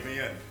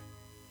Amen.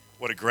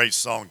 What a great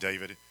song,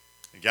 David.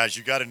 And guys,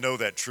 you got to know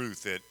that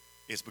truth that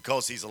it's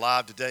because he's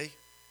alive today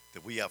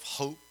that we have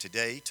hope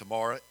today,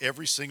 tomorrow,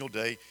 every single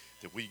day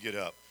that we get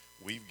up.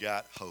 We've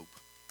got hope.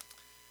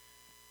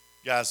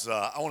 Guys,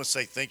 I want to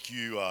say thank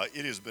you.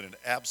 It has been an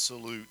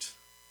absolute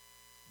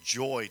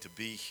joy to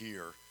be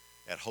here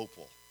at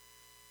Hopewell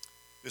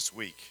this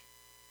week.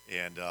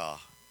 And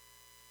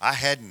I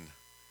hadn't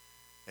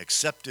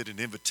accepted an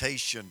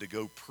invitation to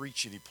go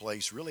preach any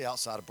place really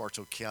outside of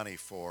Bartow County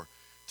for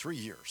 3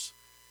 years.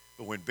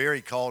 But when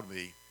Barry called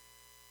me,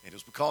 and it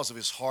was because of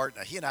his heart,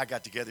 now he and I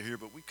got together here,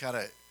 but we kind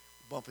of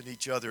bumping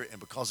each other, and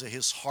because of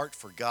his heart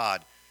for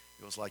God,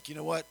 it was like, you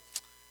know what?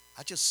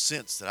 I just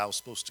sensed that I was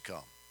supposed to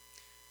come.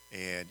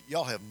 And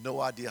y'all have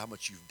no idea how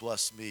much you've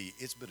blessed me.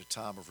 It's been a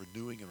time of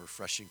renewing and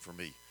refreshing for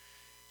me.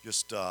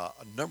 Just a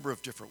number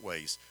of different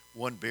ways.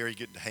 One, Barry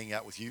getting to hang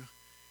out with you.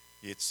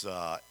 It's,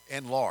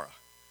 and Laura,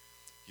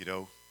 you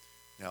know.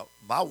 Now,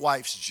 my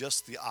wife's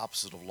just the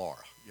opposite of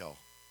Laura, y'all.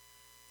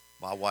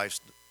 My wife's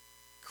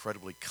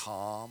incredibly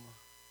calm,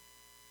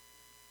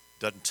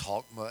 doesn't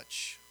talk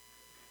much.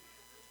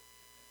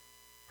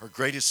 Her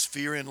greatest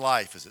fear in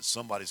life is that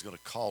somebody's going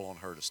to call on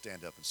her to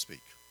stand up and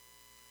speak.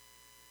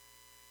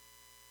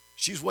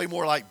 She's way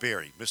more like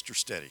Barry, Mr.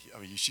 Steady.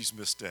 I mean, she's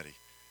Miss Steady.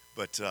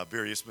 But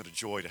Barry, it's been a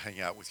joy to hang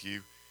out with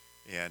you.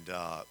 And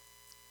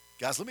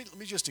guys, let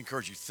me just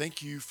encourage you.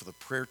 Thank you for the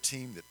prayer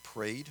team that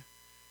prayed,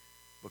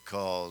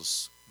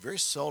 because very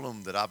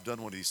seldom that I've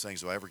done one of these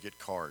things do I ever get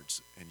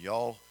cards. And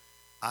y'all,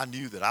 I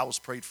knew that I was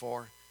prayed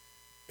for,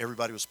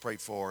 everybody was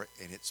prayed for,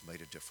 and it's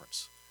made a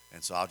difference.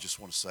 And so I just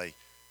want to say,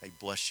 hey,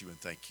 bless you and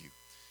thank you.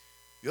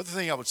 The other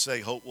thing I would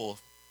say, Hopewell,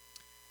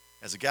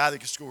 as a guy that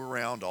gets to go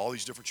around to all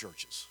these different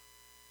churches,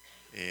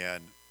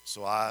 and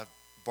so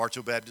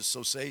Bartow Baptist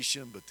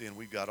Association, but then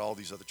we've got all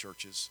these other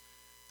churches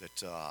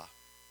that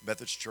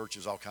Methodist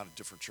churches, all kind of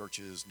different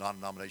churches,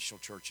 non-denominational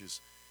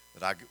churches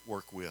that I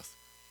work with.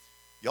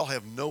 Y'all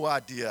have no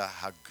idea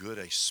how good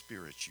a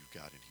spirit you've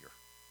got in here.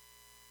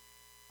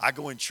 I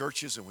go in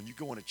churches, and when you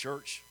go in a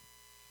church,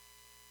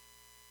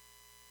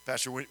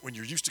 Pastor, when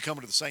you're used to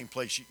coming to the same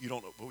place, you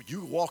don't know. But when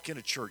you walk in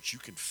a church, you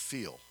can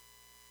feel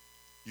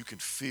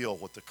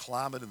what the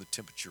climate and the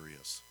temperature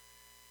is.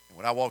 And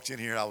when I walked in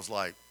here, I was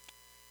like,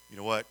 you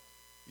know what?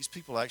 These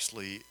people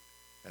actually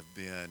have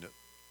been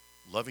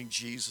loving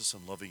Jesus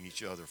and loving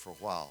each other for a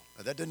while.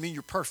 Now, that doesn't mean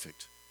you're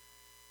perfect,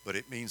 but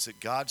it means that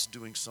God's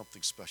doing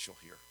something special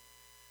here.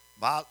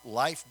 My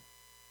life,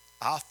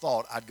 I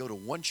thought I'd go to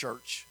one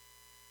church,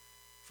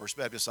 First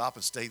Baptist Op,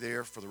 and stay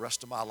there for the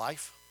rest of my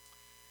life.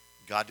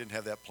 God didn't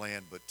have that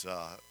plan, but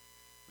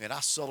man, I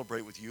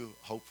celebrate with you,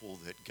 hopeful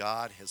that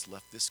God has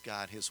left this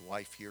guy and his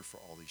wife here for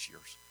all these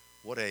years.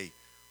 What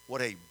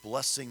a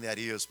blessing that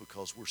is,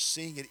 because we're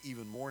seeing it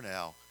even more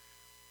now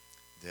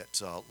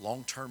that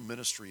long-term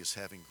ministry is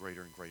having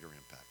greater and greater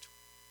impact.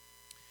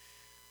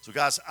 So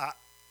guys,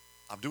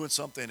 I'm doing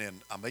something,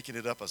 and I'm making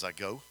it up as I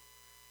go.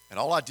 And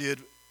all I did,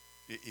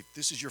 if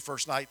this is your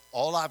first night,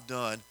 all I've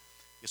done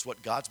is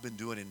what God's been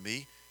doing in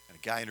me. And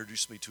a guy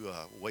introduced me to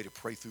a way to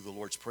pray through the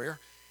Lord's Prayer.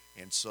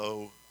 And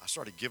so I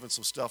started giving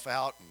some stuff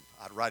out, and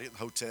I'd write it in the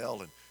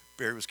hotel, and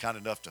Barry was kind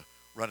enough to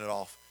run it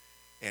off.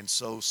 And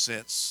so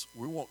since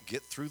we won't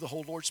get through the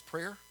whole Lord's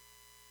Prayer,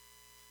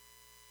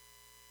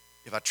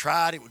 if I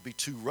tried, it would be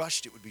too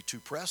rushed, it would be too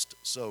pressed.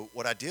 So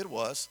what I did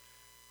was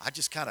I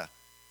just kind of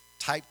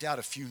typed out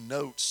a few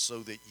notes so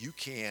that you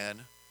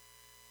can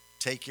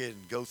take it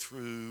and go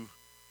through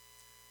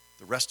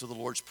the rest of the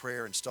Lord's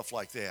Prayer and stuff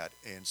like that.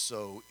 And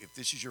so if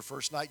this is your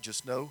first night,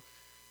 just know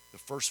the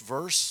first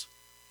verse,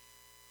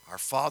 our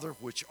Father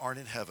which art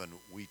in heaven,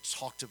 we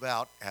talked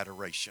about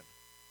adoration.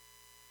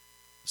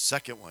 The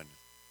second one,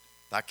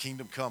 thy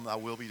kingdom come, thy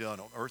will be done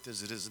on earth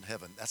as it is in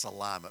heaven. That's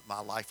alignment, my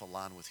life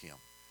aligned with him.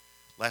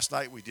 Last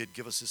night we did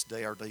give us this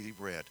day our daily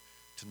bread.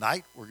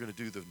 Tonight we're going to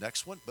do the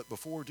next one, but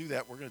before we do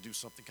that, we're going to do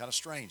something kind of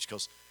strange,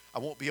 because I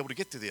won't be able to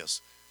get to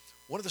this.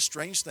 One of the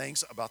strange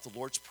things about the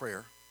Lord's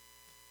Prayer,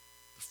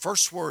 the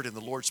first word in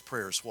the Lord's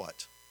Prayer is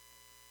what?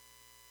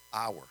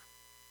 Our.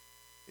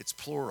 It's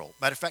plural.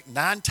 Matter of fact,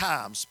 9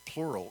 times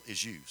plural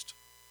is used.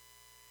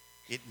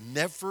 It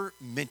never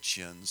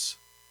mentions,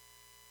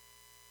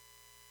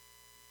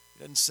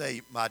 it doesn't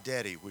say, my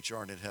daddy which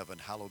art in heaven,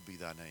 hallowed be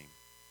thy name.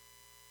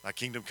 Thy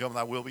kingdom come,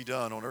 thy will be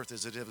done on earth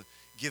as it is in heaven.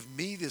 Give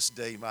me this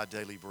day my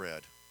daily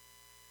bread,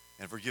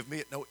 and forgive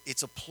me. No,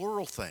 it's a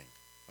plural thing,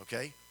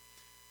 okay?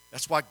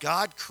 That's why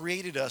God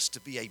created us to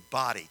be a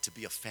body, to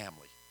be a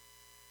family.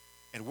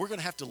 And we're going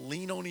to have to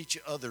lean on each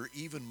other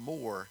even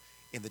more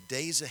in the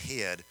days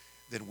ahead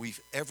than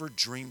we've ever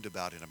dreamed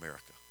about in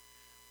America.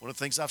 One of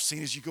the things I've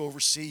seen as you go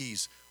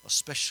overseas,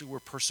 especially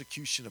where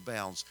persecution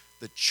abounds,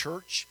 the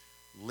church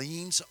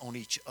leans on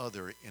each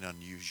other in an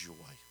unusual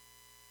way.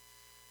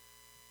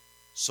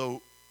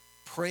 So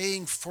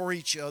praying for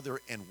each other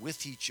and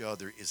with each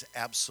other is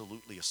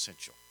absolutely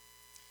essential.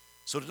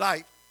 So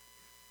tonight,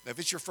 if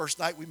it's your first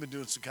night, we've been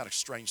doing some kind of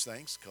strange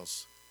things,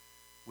 because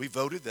we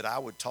voted that I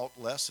would talk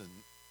less and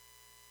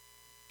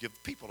give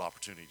people an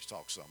opportunity to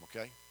talk some,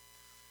 okay?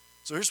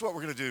 So here's what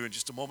we're going to do. In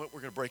just a moment,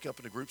 we're going to break up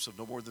into groups of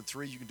no more than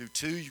 3. You can do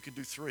 2, you can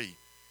do 3.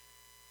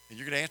 And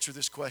you're going to answer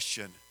this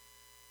question.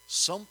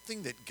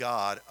 Something that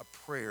God, a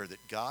prayer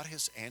that God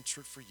has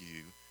answered for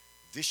you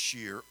this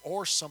year,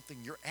 or something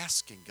you're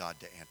asking God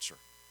to answer.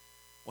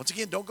 Once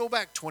again, don't go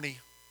back 20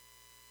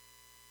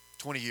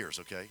 years,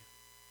 okay?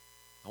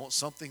 I want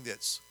something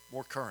that's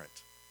more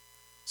current.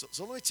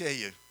 So let me tell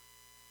you,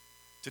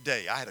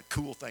 today I had a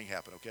cool thing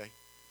happen, okay?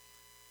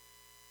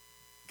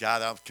 Guy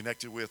that I'm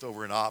connected with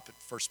over in Op at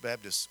First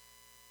Baptist,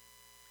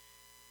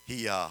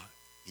 he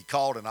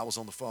called and I was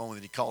on the phone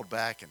and he called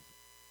back and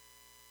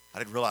I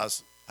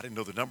didn't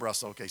know the number. I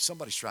said, okay,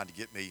 somebody's trying to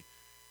get me.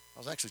 I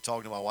was actually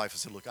talking to my wife. I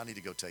said, look, I need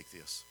to go take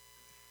this.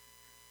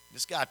 And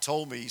this guy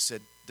told me, he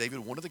said, David,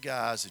 one of the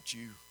guys that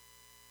you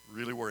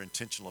really were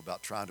intentional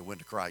about trying to win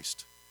to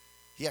Christ,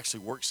 he actually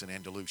works in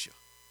Andalusia.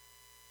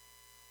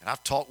 And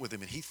I've talked with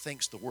him and he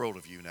thinks the world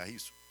of you. Now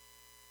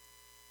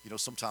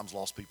sometimes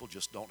lost people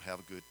just don't have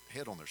a good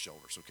head on their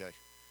shoulders, okay?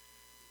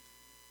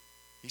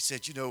 He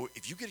said,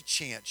 if you get a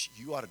chance,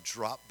 you ought to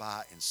drop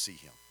by and see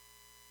him.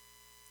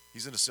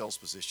 He's in a sales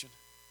position.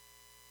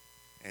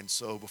 And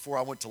so before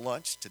I went to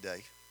lunch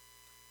today,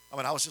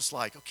 I was just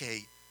like,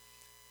 okay,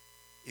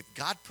 if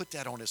God put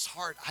that on his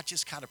heart, I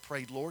just kind of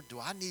prayed, Lord,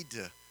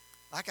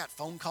 I got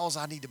phone calls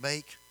I need to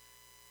make.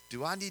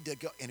 Do I need to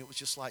go? And it was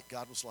just like,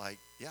 God was like,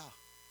 yeah.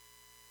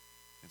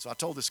 And so I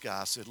told this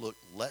guy, I said, look,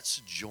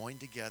 let's join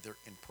together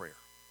in prayer.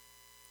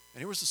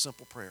 And here was the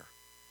simple prayer.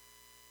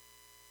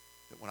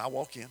 That when I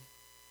walk in,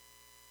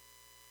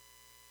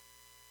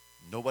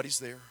 nobody's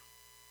there,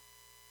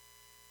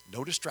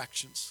 no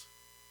distractions,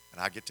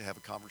 and I get to have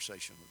a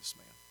conversation with this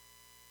man.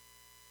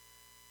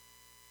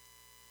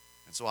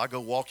 And so I go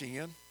walking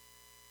in,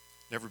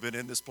 never been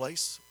in this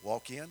place,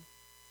 walk in,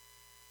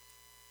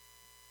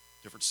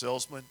 different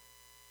salesman.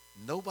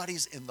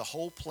 Nobody's in the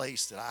whole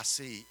place that I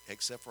see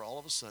except for all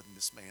of a sudden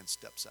this man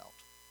steps out.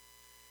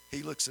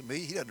 He looks at me.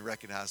 He doesn't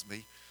recognize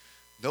me.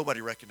 Nobody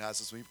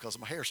recognizes me because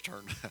my hair's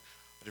turned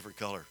a different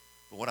color.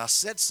 But when I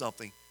said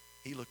something,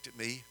 he looked at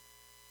me.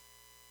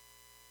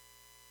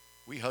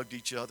 We hugged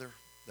each other.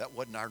 That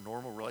wasn't our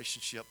normal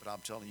relationship, but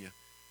I'm telling you,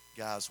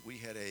 guys, we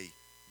had a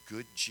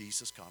good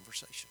Jesus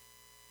conversation.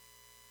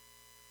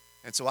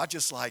 And so I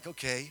just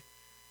okay,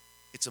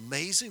 it's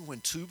amazing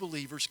when two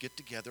believers get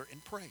together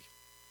and pray.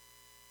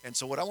 And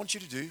so what I want you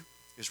to do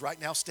is right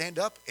now stand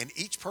up, and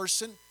each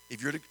person,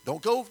 if you're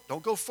don't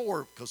go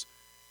forward, because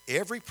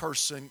every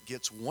person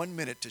gets 1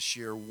 minute to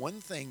share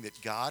one thing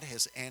that God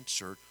has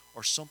answered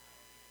or something.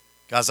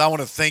 Guys, I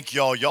want to thank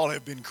y'all. Y'all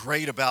have been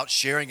great about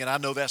sharing, and I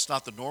know that's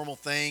not the normal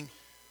thing,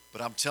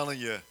 but I'm telling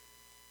you,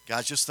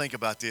 guys, just think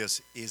about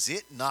this. Is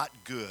it not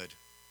good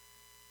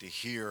to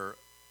hear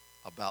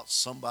about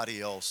somebody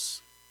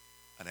else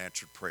an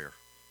answered prayer?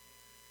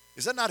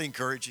 Is that not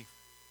encouraging?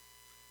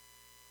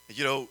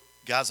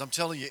 Guys, I'm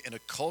telling you, in a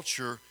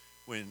culture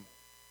when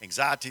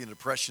anxiety and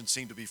depression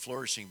seem to be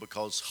flourishing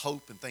because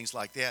hope and things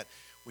like that,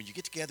 when you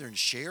get together and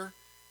share,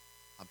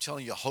 I'm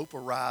telling you, hope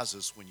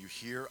arises when you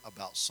hear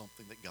about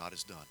something that God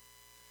has done.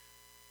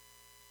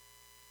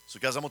 So,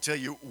 guys, I'm going to tell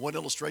you one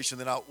illustration,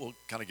 then we'll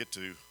kind of get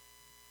to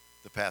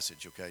the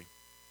passage, okay?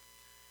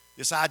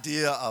 This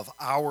idea of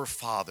our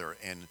Father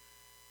and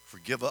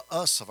forgive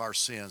us of our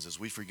sins as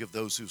we forgive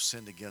those who've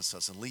sinned against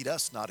us and lead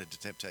us not into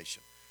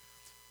temptation.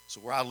 So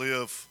where I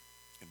live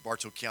in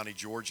Bartow County,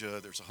 Georgia,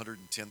 there's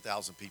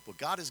 110,000 people.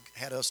 God has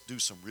had us do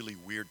some really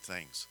weird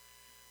things.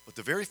 But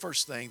the very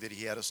first thing that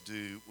he had us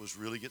do was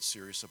really get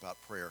serious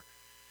about prayer.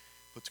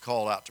 Put the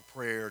call out to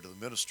prayer to the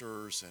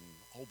ministers and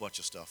a whole bunch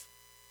of stuff.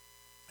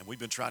 And we've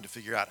been trying to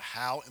figure out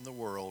how in the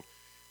world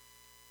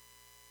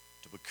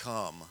to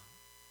become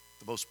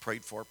the most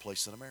prayed for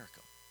place in America.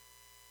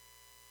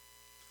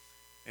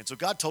 And so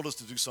God told us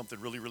to do something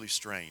really, really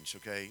strange,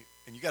 okay?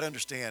 And you got to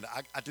understand,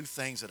 I do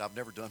things that I've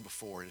never done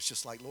before. And it's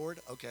just like, Lord,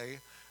 okay,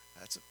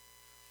 that's it.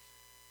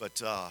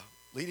 But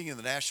leading in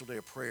the National Day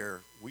of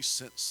Prayer, we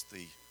sensed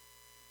the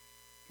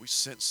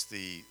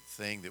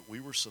thing that we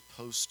were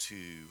supposed to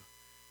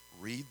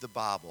read the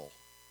Bible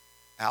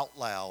out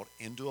loud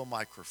into a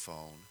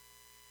microphone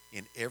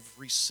in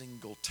every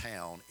single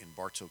town in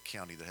Bartow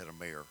County that had a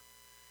mayor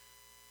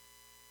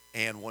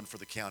and one for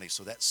the county.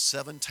 So that's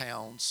 7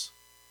 towns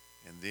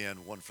and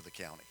then one for the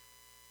county.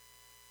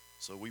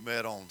 So we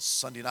met on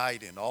Sunday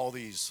night in all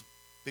these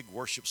big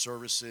worship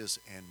services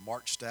and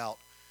marched out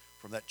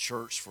from that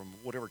church, from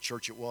whatever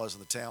church it was in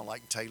the town,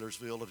 like in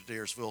Taylorsville or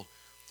Daresville,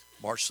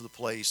 marched to the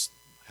place,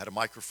 had a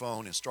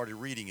microphone, and started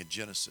reading in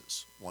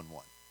Genesis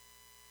 1:1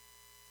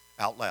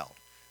 out loud.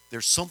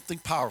 There's something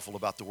powerful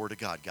about the Word of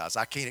God, guys.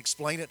 I can't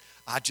explain it.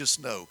 I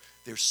just know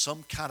there's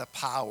some kind of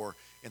power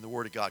in the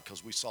Word of God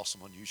because we saw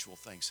some unusual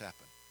things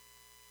happen.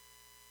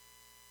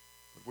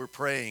 But we're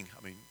praying.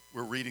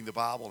 We're reading the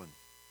Bible, and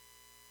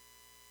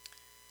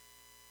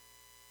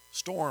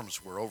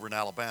storms were over in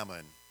Alabama.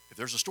 And if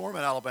there's a storm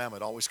in Alabama,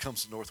 it always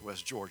comes to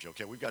northwest Georgia,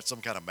 okay? We've got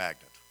some kind of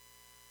magnet.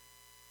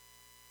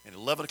 And at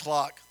 11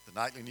 o'clock, the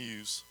nightly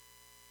news,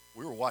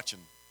 we were watching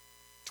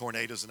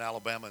tornadoes in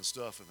Alabama and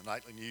stuff in the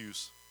nightly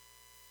news.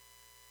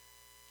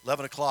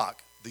 11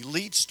 o'clock. The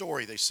lead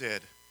story, they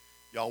said,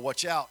 y'all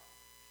watch out.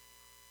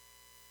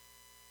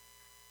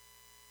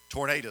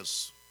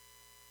 Tornadoes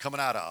coming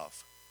out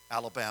of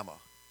Alabama.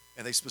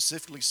 And they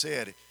specifically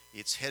said,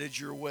 it's headed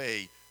your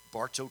way,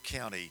 Bartow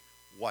County,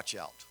 watch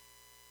out.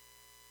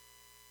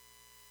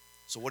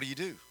 So what do you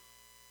do?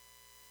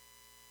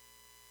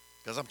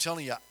 Because I'm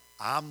telling you,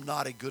 I'm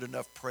not a good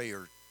enough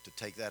prayer to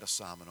take that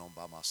assignment on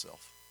by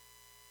myself.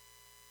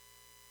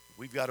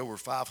 We've got over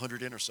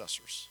 500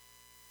 intercessors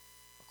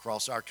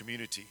across our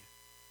community.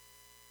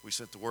 We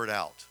sent the word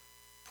out,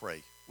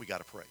 pray. We got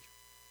to pray.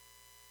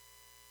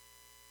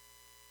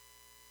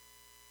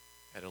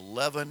 At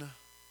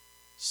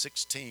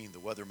 11:16, the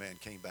weatherman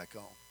came back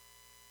on.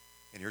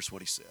 And here's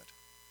what he said.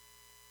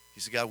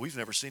 He said, God, we've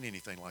never seen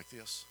anything like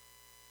this.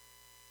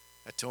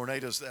 That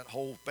tornadoes, that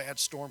whole bad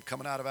storm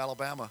coming out of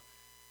Alabama,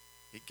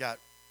 it got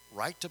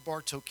right to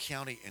Bartow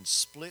County and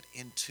split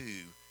in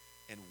two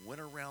and went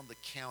around the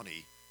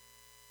county.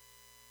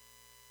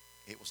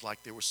 It was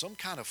like there was some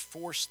kind of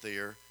force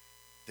there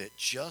that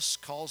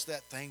just caused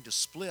that thing to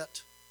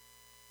split.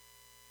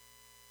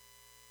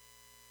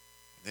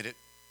 And then it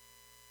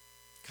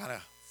kind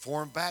of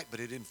formed back, but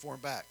it didn't form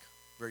back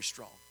very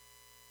strong.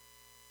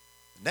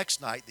 The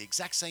next night, the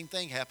exact same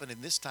thing happened,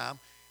 and this time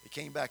it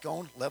came back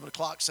on, 11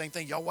 o'clock, same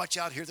thing. Y'all watch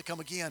out, here they come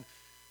again.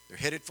 They're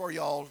headed for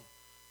y'all,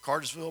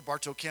 Cartersville,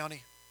 Bartow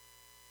County.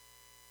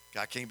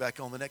 Guy came back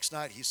on the next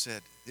night. He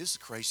said, this is the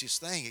craziest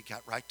thing. It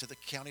got right to the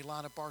county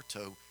line of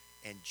Bartow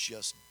and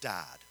just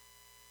died.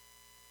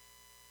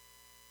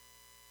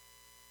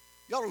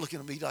 Y'all are looking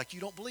at me like you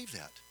don't believe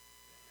that.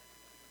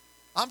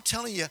 I'm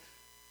telling you,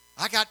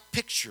 I got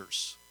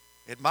pictures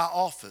at my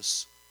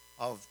office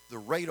of the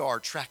radar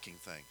tracking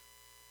thing.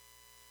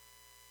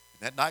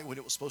 And that night when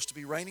it was supposed to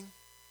be raining,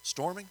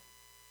 storming,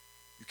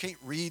 you can't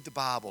read the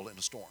Bible in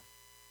a storm.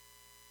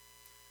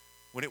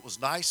 When it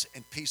was nice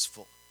and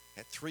peaceful,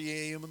 at 3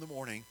 a.m. in the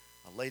morning,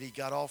 a lady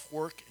got off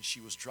work and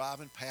she was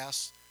driving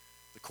past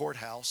the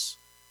courthouse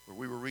where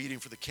we were reading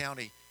for the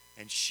county,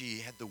 and she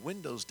had the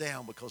windows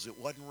down because it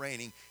wasn't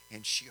raining,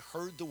 and she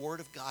heard the Word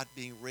of God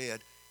being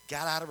read,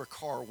 got out of her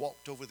car,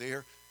 walked over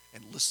there,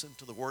 and listened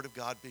to the Word of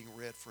God being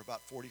read for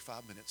about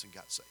 45 minutes and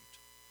got saved.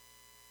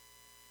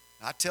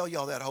 Now, I tell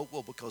y'all that,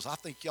 Hopewell, because I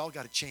think y'all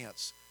got a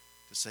chance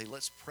to say,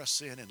 let's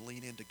press in and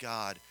lean into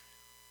God.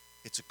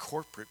 It's a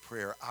corporate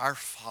prayer. Our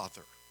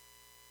Father,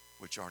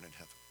 which art in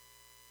heaven.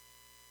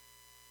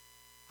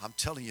 I'm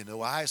telling you,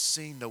 no eye has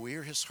seen, no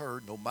ear has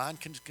heard, no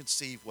mind can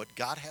conceive what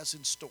God has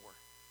in store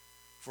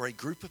for a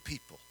group of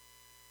people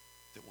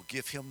that will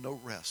give him no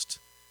rest.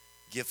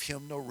 Give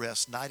him no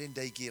rest. Night and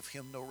day, give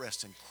him no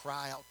rest, and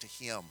cry out to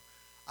him.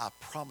 I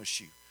promise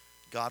you,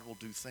 God will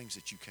do things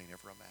that you can't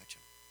ever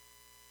imagine.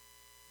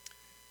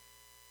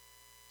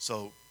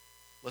 So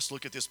let's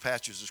look at this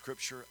passage of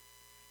Scripture.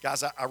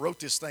 Guys, I wrote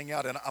this thing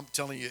out, and I'm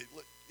telling you,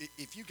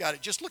 if you got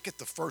it, just look at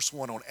the first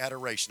one on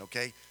adoration,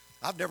 okay?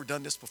 I've never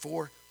done this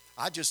before.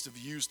 I just have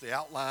used the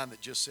outline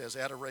that just says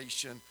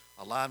adoration,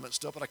 alignment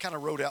stuff, but I kind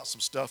of wrote out some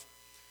stuff.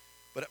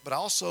 But I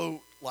also,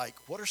 like,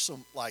 what are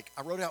some, like,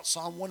 I wrote out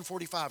Psalm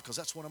 145 because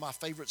that's one of my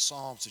favorite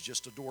psalms to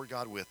just adore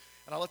God with.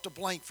 And I left a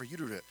blank for you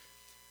to do it.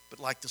 But,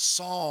 like, the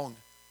song,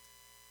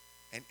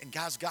 and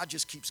guys, God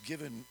just keeps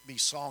giving me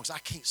songs. I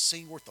can't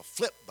sing worth a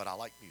flip, but I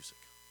like music.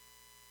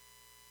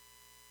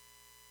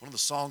 One of the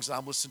songs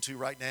I'm listening to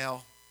right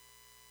now,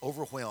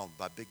 Overwhelmed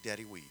by Big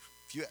Daddy Weave.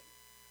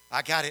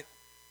 I got it.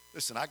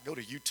 Listen, I go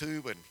to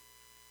YouTube and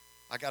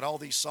I got all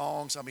these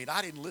songs. I mean,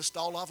 I didn't list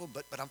all of them,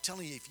 but I'm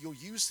telling you, if you'll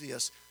use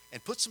this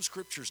and put some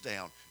scriptures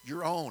down,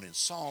 your own, and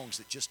songs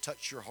that just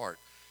touch your heart.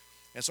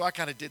 And so I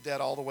kind of did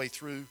that all the way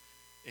through.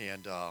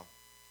 And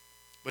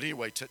but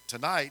anyway,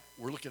 tonight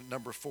we're looking at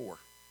number 4.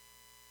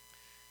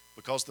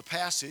 Because the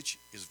passage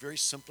is very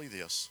simply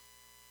this.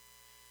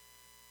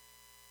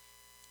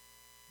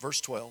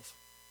 Verse 12.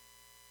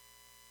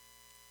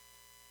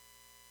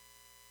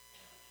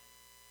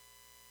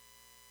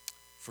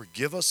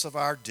 Forgive us of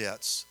our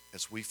debts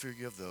as we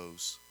forgive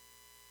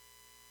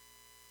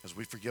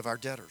our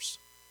debtors.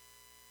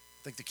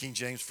 I think the King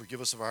James,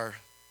 forgive us of our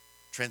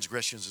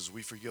transgressions as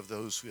we forgive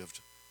those who have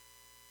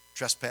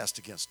trespassed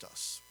against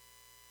us.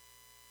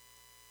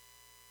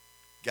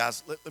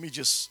 Guys, let me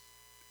just,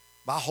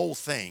 my whole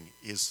thing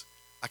is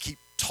I keep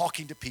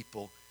talking to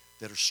people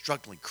that are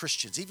struggling,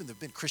 Christians, even that have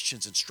been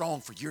Christians and strong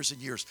for years and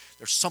years.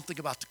 There's something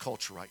about the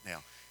culture right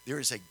now. There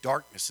is a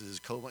darkness that is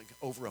coming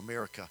over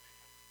America.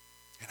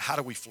 And how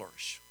do we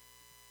flourish?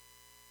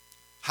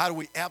 How do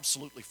we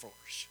absolutely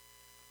flourish?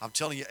 I'm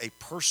telling you, a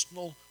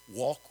personal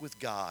walk with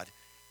God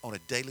on a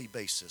daily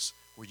basis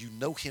where you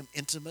know him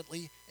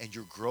intimately and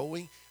you're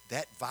growing,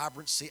 that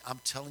vibrancy, I'm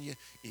telling you,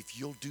 if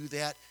you'll do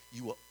that,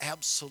 you will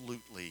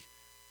absolutely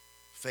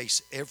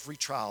face every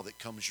trial that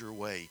comes your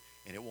way,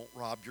 and it won't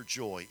rob your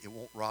joy. It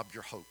won't rob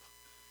your hope.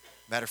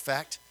 Matter of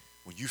fact,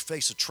 when you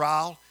face a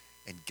trial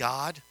and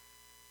God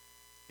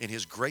in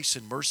his grace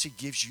and mercy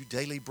gives you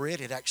daily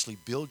bread, it actually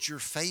builds your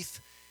faith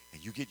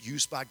and you get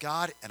used by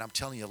God, and I'm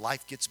telling you,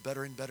 life gets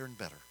better and better and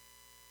better.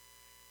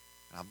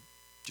 And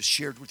just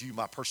shared with you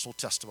my personal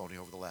testimony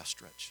over the last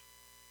stretch.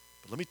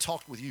 But let me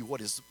talk with you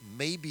what is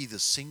maybe the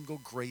single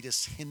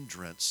greatest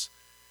hindrance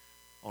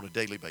on a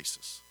daily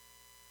basis.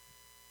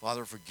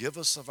 Father, forgive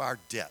us of our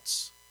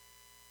debts.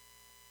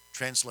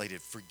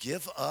 Translated,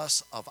 forgive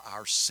us of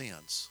our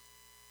sins.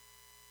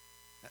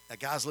 Now,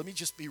 guys, let me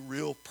just be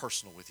real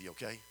personal with you,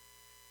 okay?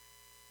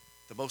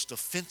 The most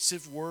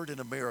offensive word in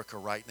America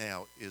right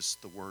now is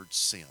the word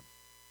sin.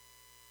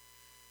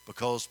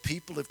 Because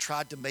people have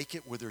tried to make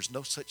it where there's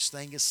no such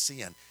thing as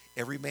sin.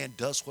 Every man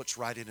does what's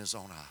right in his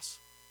own eyes.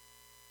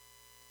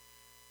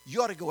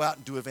 You ought to go out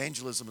and do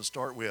evangelism and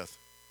start with,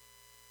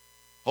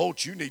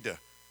 Holt, you need to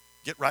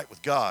get right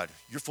with God.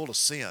 You're full of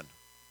sin. And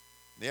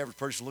the average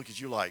person will look at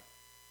you like,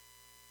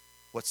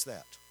 what's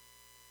that?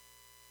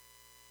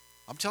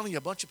 I'm telling you,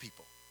 a bunch of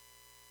people.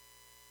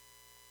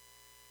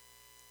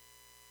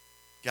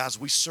 Guys,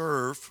 we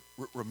serve,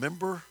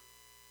 remember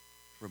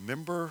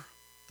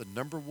the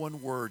number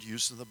one word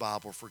used in the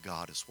Bible for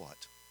God is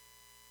what?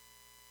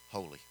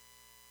 Holy.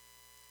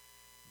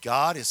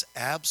 God is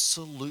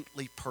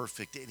absolutely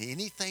perfect, and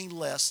anything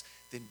less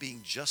than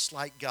being just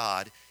like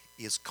God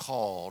is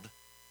called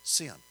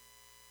sin.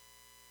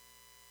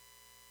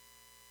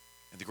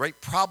 And the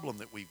great problem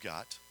that we've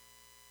got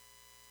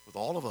with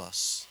all of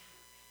us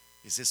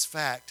is this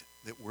fact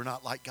that we're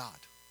not like God.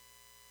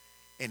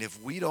 And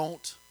if we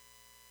don't,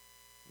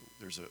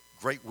 there's a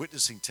great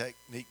witnessing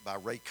technique by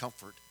Ray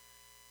Comfort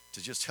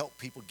to just help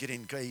people get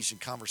engaged in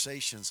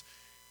conversations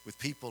with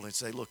people and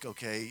say, look,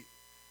 okay,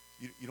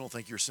 you don't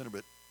think you're a sinner,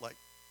 but like,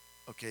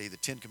 okay, the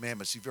 10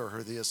 Commandments, you've ever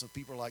heard of this? And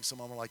people are like, some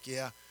of them are like,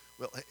 yeah.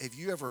 Well, have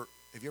you ever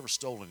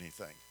stolen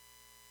anything?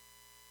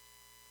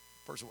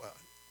 Person,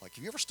 like,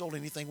 have you ever stolen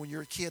anything when you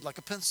were a kid, like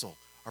a pencil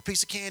or a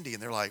piece of candy?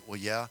 And they're like, well,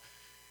 yeah.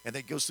 And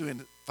it goes through,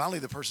 and finally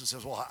the person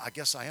says, well, I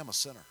guess I am a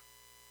sinner.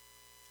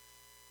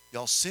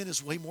 Y'all, sin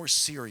is way more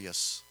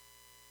serious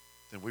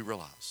than we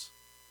realize.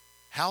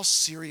 How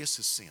serious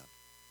is sin?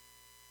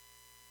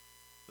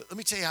 Let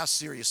me tell you how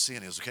serious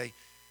sin is, okay?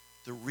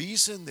 The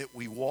reason that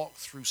we walk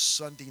through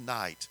Sunday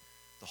night,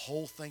 the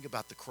whole thing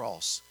about the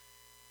cross,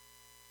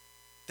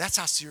 that's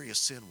how serious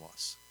sin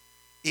was.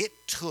 It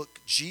took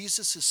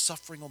Jesus'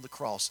 suffering on the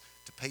cross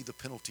to pay the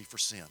penalty for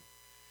sin.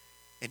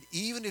 And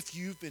even if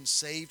you've been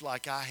saved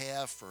like I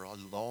have for a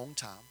long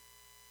time,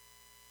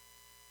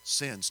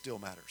 sin still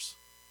matters.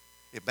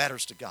 It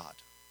matters to God.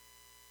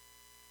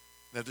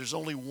 Now, there's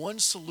only one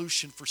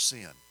solution for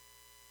sin.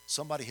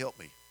 Somebody help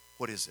me.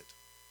 What is it?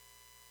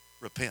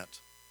 Repent.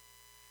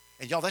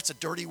 And y'all, that's a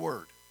dirty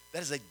word.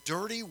 That is a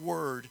dirty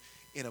word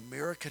in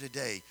America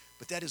today,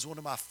 but that is one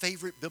of my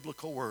favorite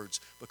biblical words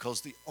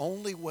because the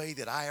only way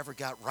that I ever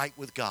got right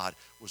with God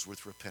was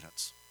with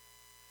repentance.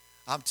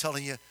 I'm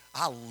telling you,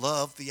 I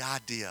love the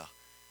idea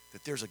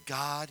that there's a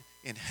God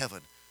in heaven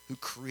who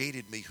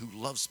created me, who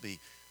loves me,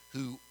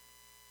 who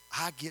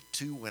I get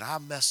to, when I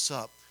mess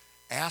up,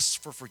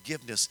 ask for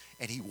forgiveness,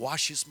 and he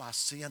washes my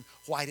sin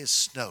white as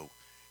snow,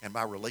 and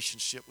my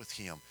relationship with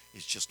him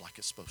is just like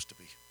it's supposed to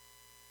be.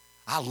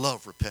 I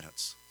love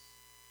repentance.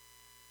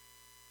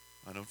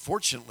 And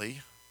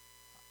unfortunately,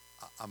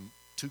 I'm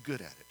too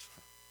good at it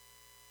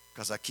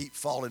because I keep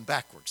falling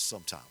backwards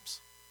sometimes.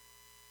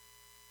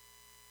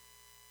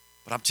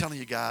 But I'm telling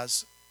you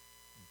guys,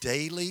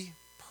 daily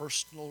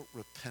personal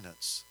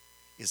repentance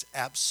is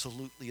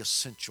absolutely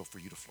essential for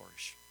you to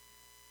flourish.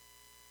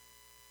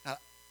 Now,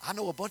 I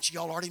know a bunch of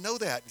y'all already know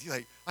that. You're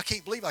like, I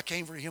can't believe I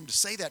came for him to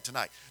say that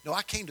tonight. No,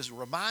 I came to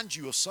remind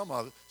you of some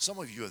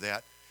of you of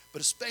that,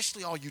 but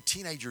especially all you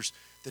teenagers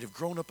that have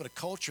grown up in a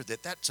culture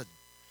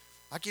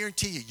I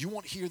guarantee you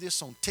won't hear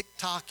this on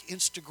TikTok,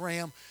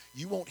 Instagram.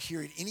 You won't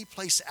hear it any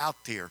place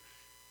out there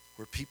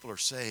where people are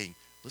saying,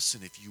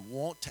 listen, if you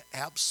want to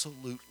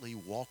absolutely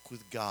walk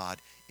with God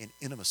in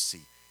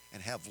intimacy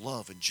and have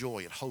love and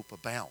joy and hope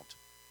abound,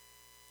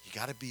 you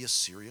got to be a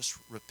serious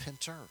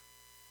repenter.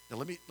 Now,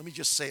 let me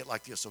just say it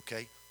like this,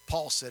 okay?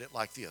 Paul said it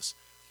like this.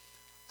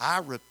 I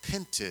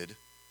repented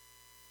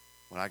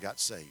when I got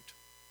saved.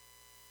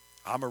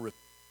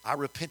 I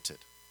repented.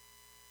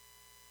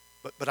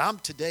 But I'm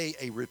today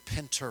a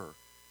repenter.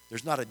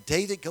 There's not a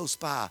day that goes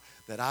by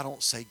that I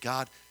don't say,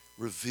 God,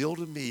 reveal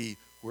to me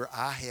where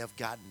I have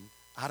gotten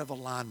out of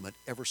alignment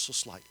ever so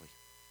slightly.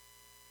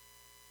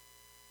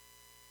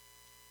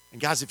 And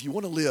guys, if you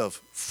want to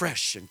live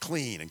fresh and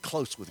clean and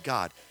close with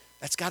God,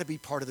 that's got to be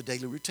part of the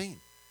daily routine.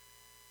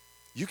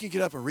 You can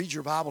get up and read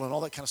your Bible and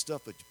all that kind of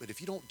stuff, but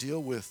if you don't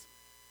deal with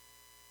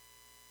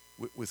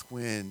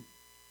when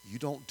you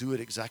don't do it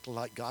exactly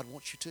like God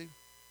wants you to,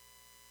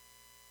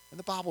 and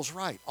the Bible's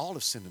right. All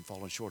have sinned and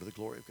fallen short of the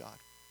glory of God.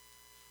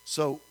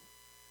 So,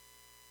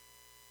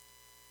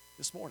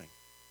 this morning,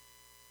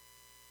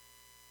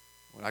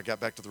 when I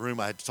got back to the room,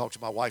 I had to talk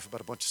to my wife about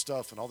a bunch of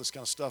stuff and all this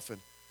kind of stuff. And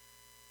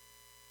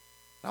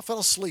I fell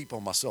asleep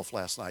on myself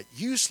last night.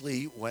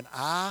 Usually, when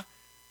I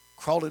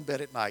crawl in bed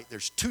at night,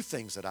 there's two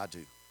things that I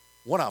do.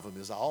 One of them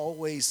is I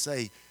always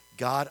say,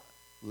 God,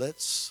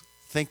 let's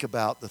think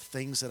about the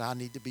things that I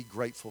need to be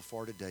grateful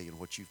for today and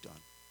what you've done.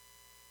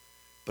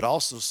 But I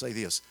also say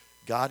this,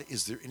 God,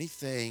 is there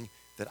anything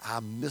that I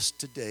missed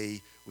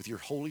today with your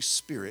Holy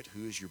Spirit,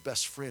 who is your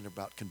best friend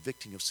about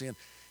convicting of sin?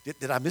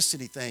 Did I miss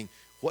anything?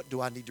 What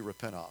do I need to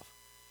repent of?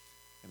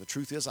 And the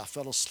truth is, I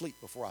fell asleep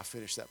before I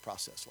finished that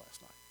process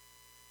last night.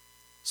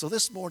 So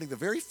this morning, the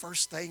very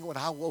first thing when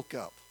I woke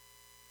up,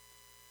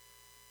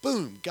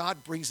 boom,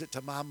 God brings it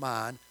to my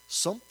mind,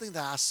 something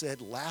that I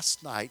said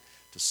last night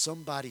to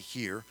somebody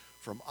here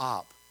from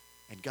Op.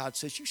 And God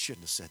says, you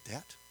shouldn't have said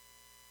that.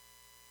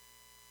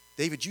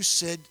 David, you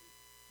said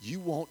you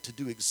want to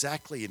do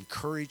exactly,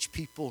 encourage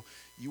people.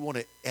 You want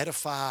to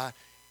edify.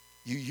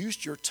 You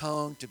used your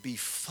tongue to be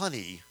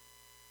funny,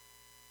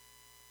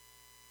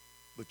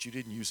 but you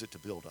didn't use it to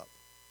build up.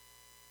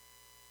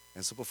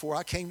 And so before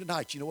I came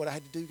tonight, you know what I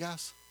had to do,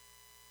 guys?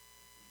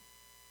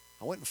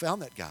 I went and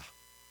found that guy.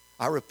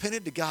 I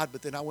repented to God,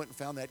 but then I went and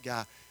found that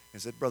guy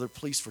and said, brother,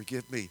 please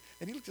forgive me.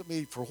 And he looked at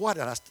me for what?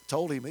 And I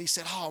told him, and he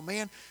said, oh,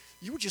 man,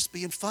 you were just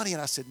being funny.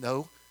 And I said,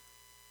 no.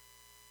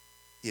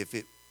 If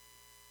it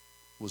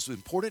was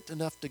important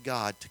enough to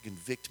God to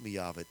convict me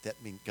of it,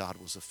 that meant God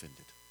was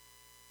offended.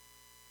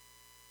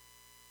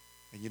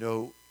 And you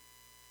know,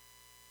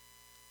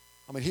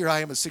 I mean, here I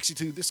am at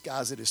 62. This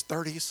guy's in his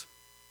 30s.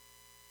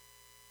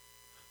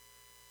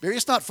 Barry,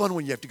 it's not fun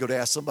when you have to go to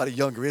ask somebody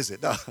younger, is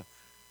it? No.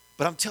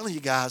 But I'm telling you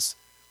guys,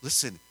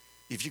 listen,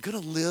 if you're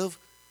going to live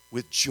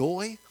with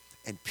joy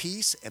and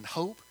peace and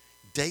hope,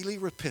 daily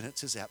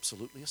repentance is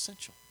absolutely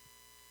essential.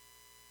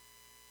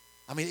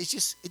 I mean, it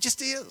just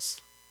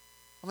is.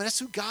 I mean, that's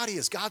who God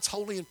is. God's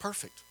holy and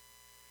perfect.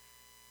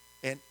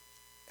 And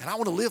I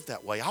want to live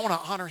that way. I want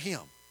to honor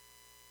him.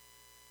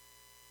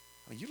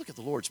 I mean, you look at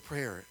the Lord's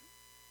Prayer,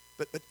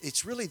 but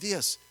it's really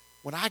this.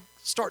 When I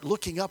start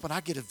looking up and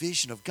I get a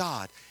vision of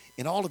God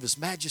in all of his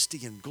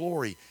majesty and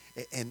glory,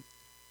 and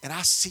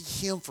I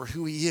see him for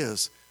who he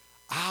is,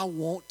 I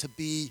want to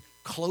be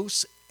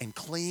close and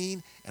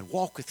clean and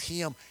walk with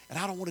him. And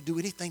I don't want to do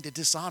anything to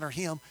dishonor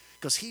him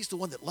because he's the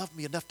one that loved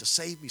me enough to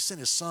save me, sent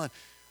his son.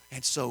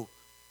 And so,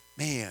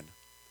 man,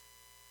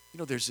 you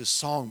know, there's this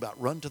song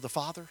about run to the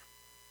Father.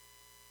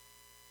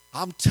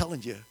 I'm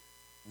telling you,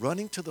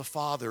 running to the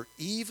Father,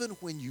 even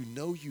when you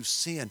know you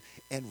sin,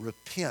 and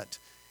repent,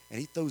 and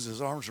he throws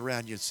his arms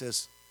around you and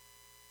says,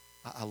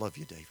 I love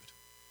you, David.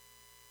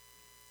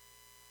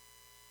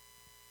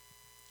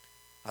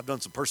 I've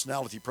done some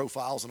personality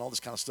profiles and all this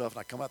kind of stuff, and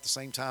I come out the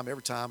same time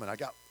every time,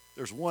 and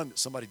there's one that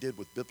somebody did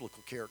with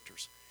biblical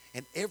characters.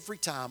 And every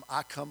time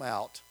I come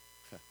out,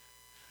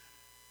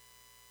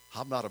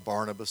 I'm not a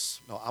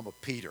Barnabas. No, I'm a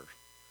Peter.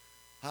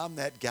 I'm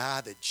that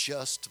guy that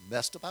just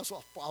messed up. I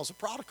was a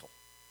prodigal.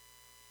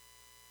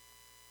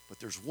 But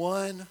there's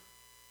one,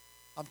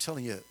 I'm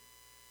telling you,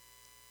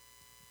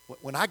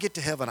 when I get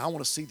to heaven, I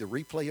want to see the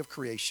replay of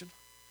creation.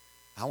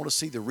 I want to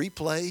see the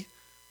replay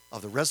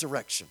of the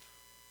resurrection.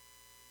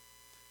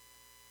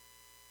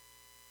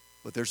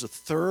 But there's a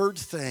third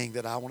thing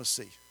that I want to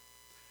see.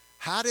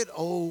 How did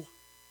old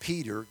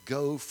Peter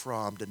go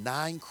from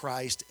denying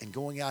Christ and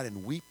going out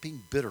and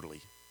weeping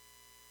bitterly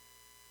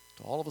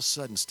to all of a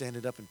sudden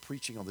standing up and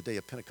preaching on the day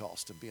of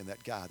Pentecost and being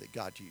that guy that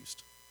God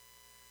used?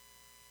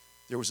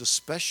 There was a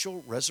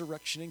special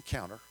resurrection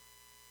encounter.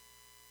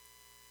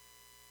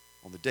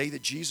 On the day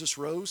that Jesus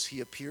rose,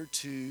 he appeared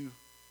to,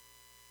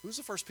 who's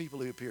the first people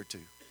he appeared to?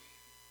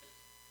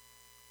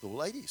 The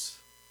ladies.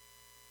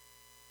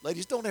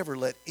 Ladies, don't ever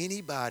let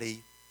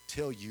anybody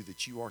tell you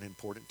that you aren't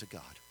important to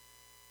God.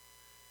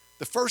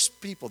 The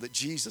first people that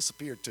Jesus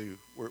appeared to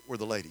were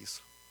the ladies.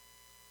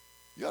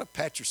 You ought to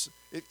pat yourself.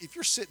 If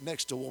you're sitting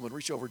next to a woman,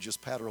 reach over and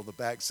just pat her on the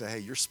back and say, hey,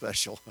 you're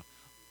special.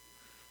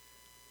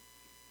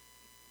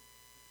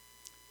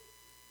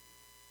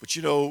 But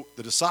you know,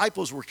 the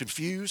disciples were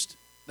confused.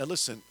 Now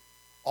listen,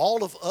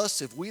 all of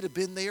us, if we'd have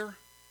been there,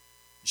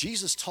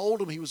 Jesus told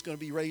them he was going to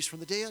be raised from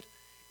the dead.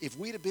 If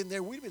we'd have been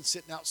there, we'd have been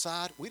sitting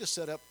outside. We'd have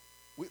set up.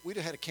 We'd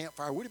have had a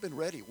campfire. We'd have been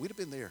ready. We'd have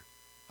been there.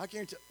 I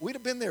guarantee we'd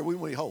have been there,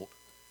 wouldn't we, Holt?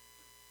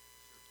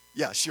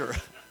 Yeah, sure.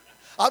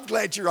 I'm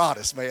glad you're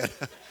honest, man.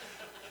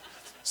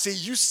 See,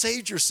 you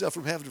saved yourself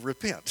from having to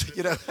repent,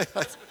 you know.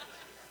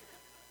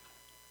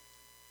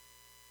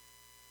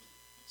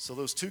 So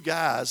those two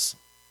guys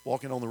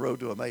walking on the road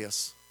to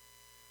Emmaus,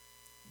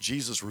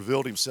 Jesus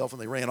revealed himself,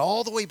 and they ran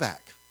all the way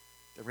back.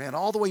 They ran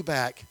all the way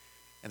back,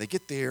 and they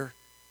get there,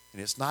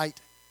 and it's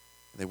night,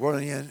 and they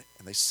run in,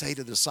 and they say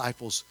to the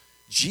disciples,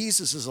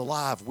 Jesus is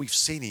alive. We've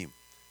seen him.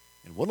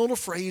 And one little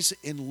phrase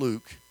in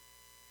Luke,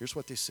 here's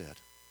what they said.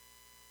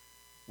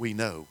 We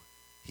know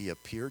he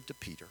appeared to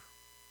Peter.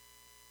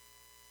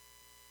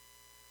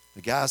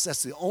 The guys,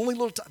 that's the only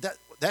little time,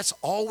 that's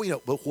all we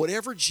know. But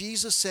whatever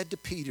Jesus said to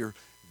Peter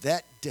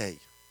that day,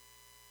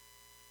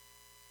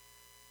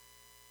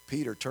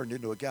 Peter turned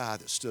into a guy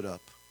that stood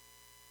up.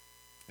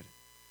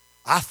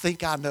 I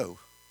think I know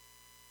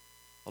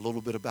a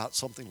little bit about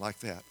something like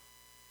that.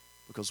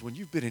 Because when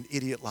you've been an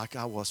idiot like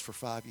I was for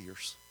 5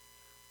 years,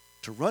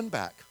 to run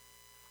back,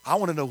 I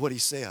want to know what he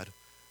said,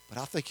 but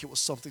I think it was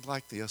something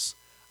like this.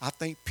 I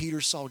think Peter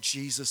saw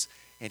Jesus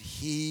and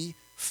he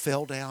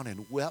fell down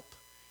and wept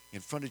in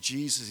front of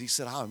Jesus. He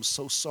said, I am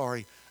so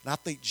sorry. And I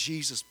think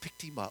Jesus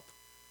picked him up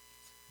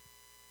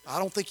I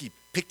don't think he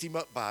picked him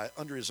up by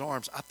under his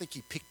arms. I think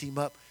he picked him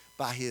up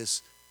by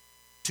his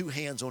two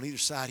hands on either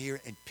side here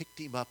and picked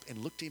him up and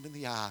looked him in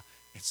the eye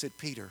and said,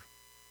 Peter,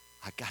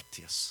 I got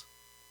this.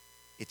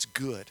 It's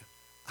good.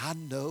 I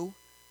know,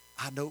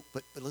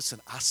 but listen,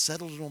 I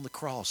settled it on the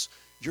cross.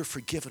 You're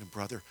forgiven,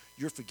 brother.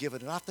 You're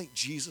forgiven. And I think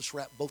Jesus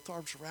wrapped both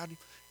arms around him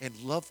and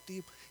loved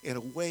him in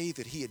a way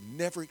that he had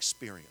never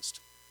experienced.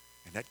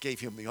 And that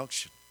gave him the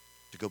unction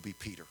to go be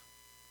Peter.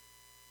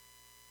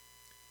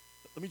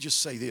 Let me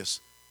just say this.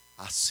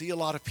 I see a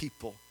lot of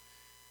people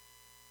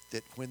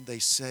that when they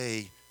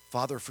say,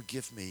 Father,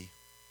 forgive me,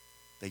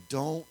 they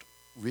don't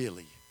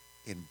really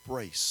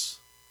embrace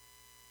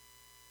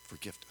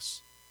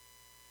forgiveness.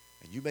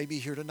 And you may be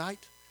here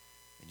tonight,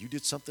 and you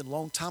did something a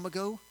long time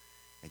ago,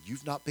 and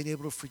you've not been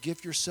able to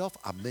forgive yourself.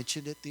 I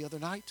mentioned it the other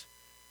night.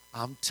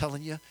 I'm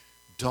telling you,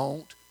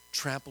 don't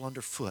trample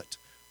underfoot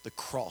the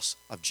cross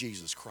of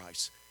Jesus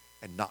Christ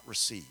and not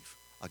receive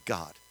a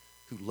God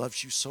who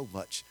loves you so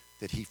much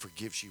that he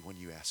forgives you when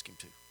you ask him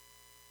to.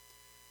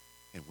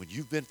 And when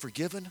you've been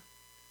forgiven,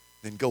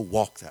 then go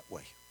walk that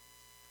way.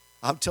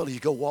 I'm telling you,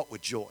 go walk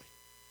with joy.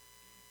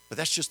 But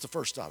that's just the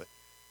first of it.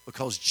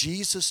 Because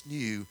Jesus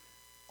knew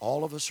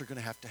all of us are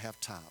going to have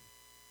time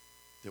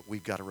that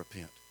we've got to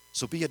repent.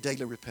 So be a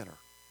daily repenter.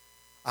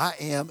 I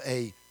am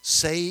a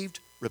saved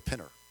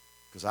repenter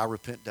because I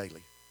repent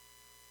daily.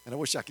 And I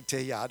wish I could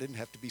tell you I didn't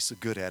have to be so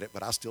good at it,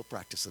 but I still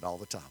practice it all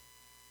the time.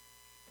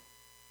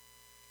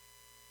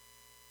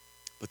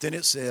 But then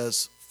it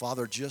says,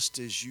 Father, just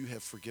as you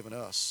have forgiven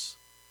us,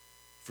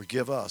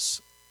 forgive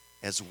us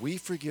as we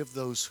forgive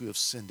those who have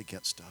sinned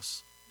against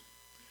us.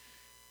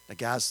 Now,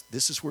 guys,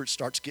 this is where it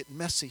starts getting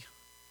messy.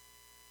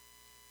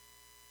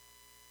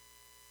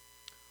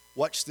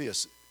 Watch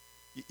this.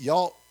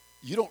 Y'all,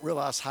 you don't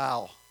realize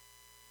how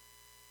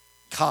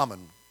common,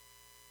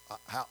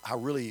 how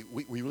really,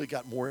 we really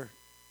got more.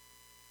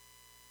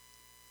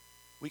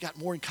 We got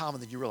more in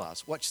common than you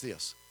realize. Watch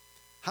this.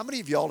 How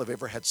many of y'all have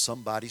ever had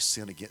somebody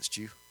sin against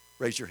you?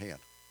 Raise your hand.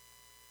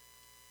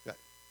 Okay.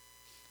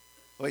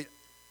 Wait,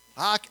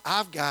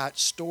 I've got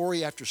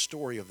story after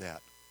story of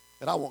that,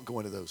 and I won't go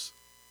into those.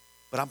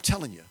 But I'm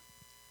telling you,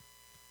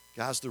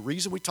 guys, the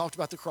reason we talked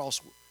about the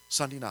cross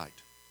Sunday night,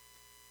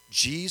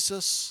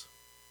 Jesus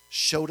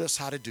showed us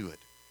how to do it.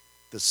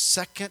 The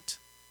second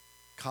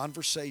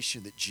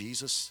conversation that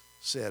Jesus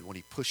said when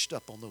he pushed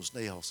up on those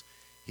nails,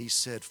 he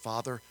said,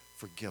 Father,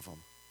 forgive them.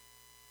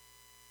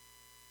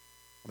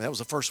 I mean, that was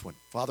the first one.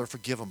 Father,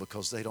 forgive them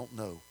because they don't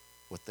know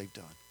what they've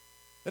done.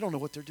 They don't know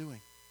what they're doing.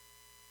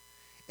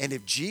 And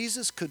if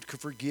Jesus could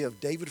forgive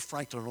David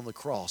Franklin on the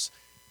cross,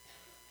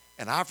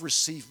 and I've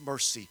received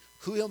mercy,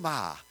 who am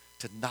I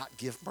to not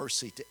give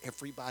mercy to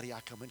everybody I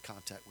come in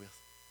contact with?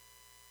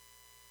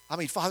 I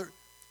mean, Father,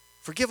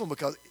 forgive them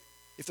because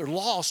if they're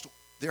lost,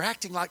 they're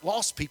acting like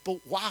lost people.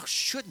 Why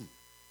shouldn't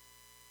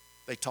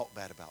they talk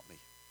bad about me?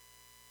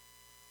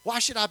 Why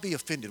should I be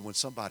offended when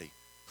somebody,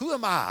 who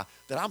am I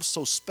that I'm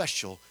so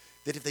special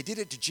that if they did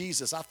it to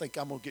Jesus, I think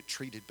I'm going to get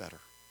treated better?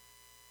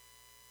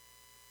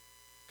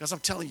 Because I'm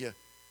telling you,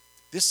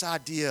 this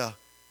idea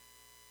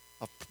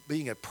of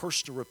being a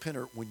personal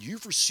repenter, when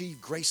you've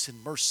received grace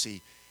and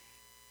mercy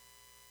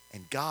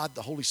and God,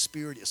 the Holy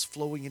Spirit, is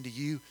flowing into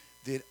you,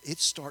 then it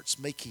starts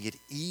making it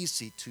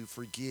easy to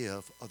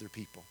forgive other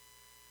people.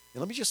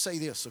 And let me just say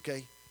this,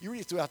 okay? You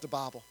read it throughout the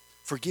Bible.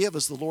 Forgive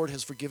as the Lord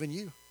has forgiven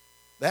you.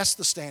 That's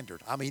the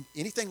standard. I mean,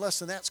 anything less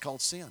than that's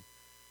called sin.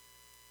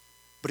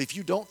 But if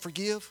you don't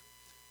forgive,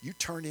 you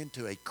turn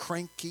into a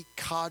cranky,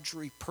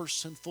 codgery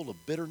person full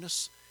of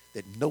bitterness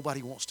that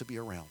nobody wants to be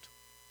around.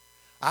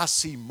 I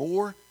see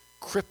more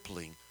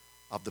crippling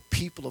of the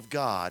people of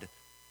God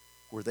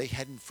where they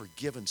hadn't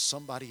forgiven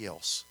somebody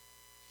else.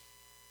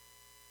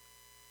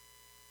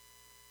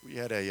 We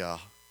had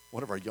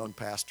one of our young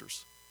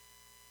pastors.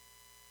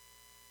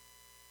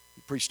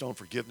 He preached on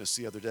forgiveness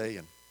the other day,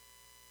 and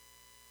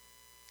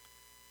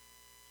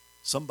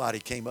somebody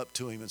came up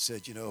to him and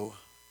said, you know,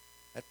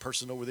 that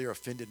person over there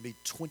offended me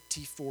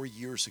 24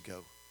 years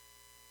ago.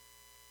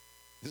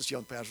 This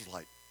young pastor was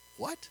like,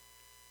 what?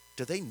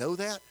 Do they know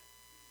that?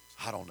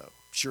 I don't know.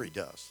 I'm sure he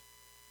does.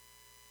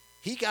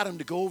 He got him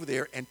to go over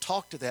there and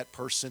talk to that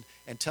person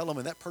and tell him,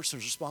 and that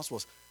person's response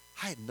was,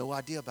 I had no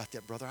idea about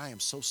that, brother. I am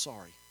so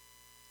sorry.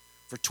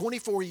 For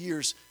 24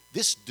 years,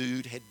 this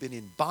dude had been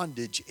in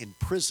bondage in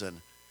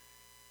prison,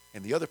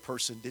 and the other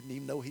person didn't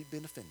even know he'd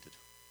been offended.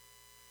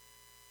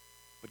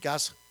 But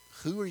guys,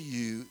 who are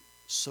you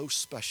so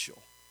special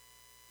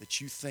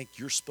that you think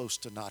you're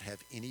supposed to not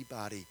have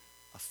anybody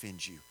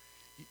offend you?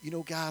 You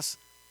know, guys,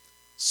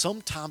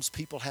 sometimes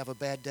people have a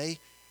bad day,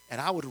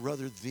 and I would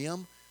rather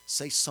them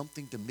say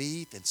something to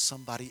me than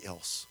somebody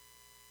else.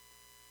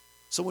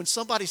 So when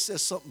somebody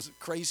says something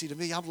crazy to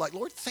me, I'm like,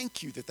 Lord,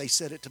 thank you that they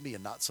said it to me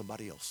and not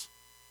somebody else.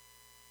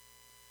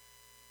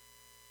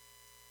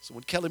 So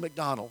when Kelly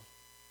McDonald,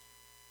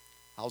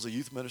 I was a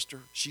youth minister,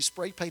 she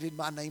spray painted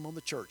my name on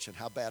the church and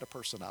how bad a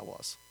person I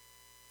was.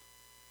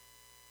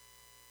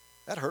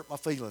 That hurt my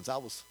feelings. I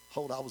was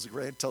a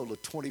grand total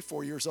of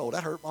 24 years old.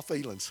 That hurt my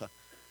feelings.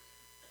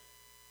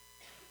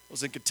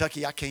 was in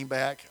Kentucky. I came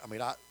back.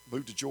 I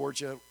moved to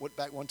Georgia, went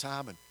back one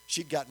time, and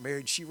she'd gotten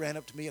married. She ran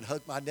up to me and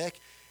hugged my neck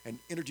and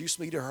introduced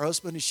me to her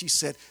husband, and she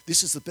said,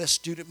 "This is the best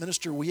student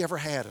minister we ever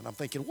had." And I'm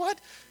thinking, what?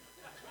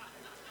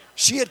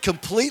 She had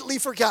completely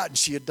forgotten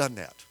she had done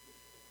that.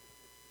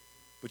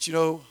 But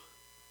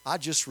I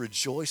just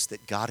rejoiced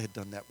that God had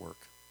done that work.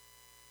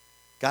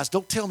 Guys,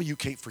 don't tell me you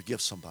can't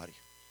forgive somebody.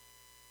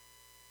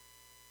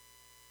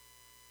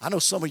 I know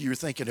some of you are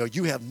thinking, "Oh,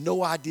 you have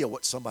no idea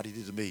what somebody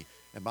did to me."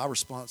 And my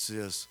response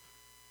is,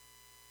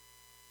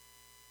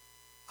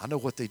 I know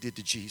what they did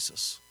to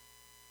Jesus,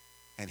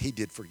 and he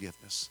did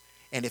forgiveness.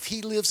 And if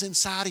he lives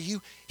inside of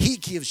you, he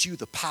gives you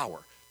the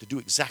power to do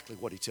exactly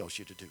what he tells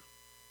you to do.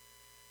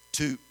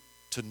 To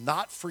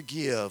not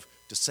forgive,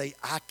 to say,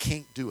 "I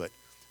can't do it,"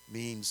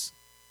 means,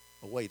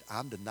 oh wait,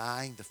 I'm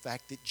denying the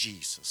fact that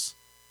Jesus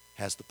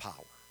has the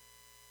power.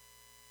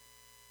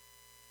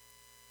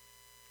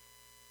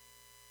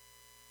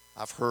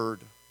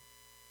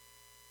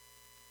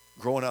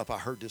 Growing up, I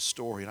heard this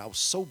story, and I was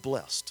so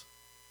blessed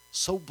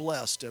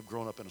to have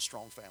grown up in a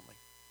strong family.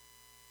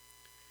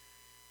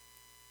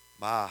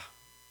 My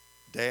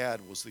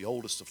dad was the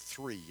oldest of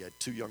three. He had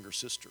two younger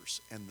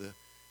sisters, and the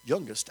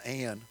youngest,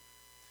 Ann,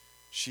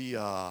 she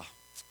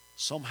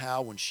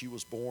somehow when she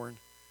was born,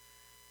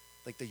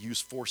 I think they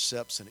used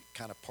forceps, and it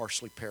kind of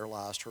partially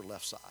paralyzed her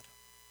left side.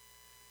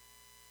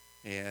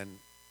 And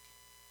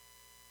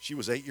she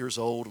was 8 years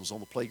old and was on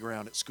the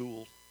playground at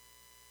school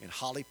in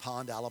Holly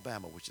Pond,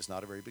 Alabama, which is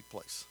not a very big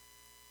place.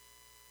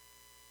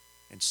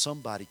 And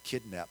somebody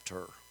kidnapped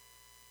her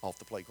off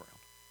the playground.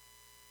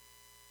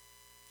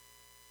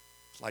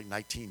 It's like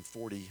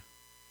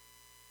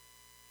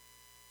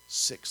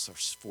 1946 or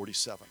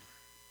 47.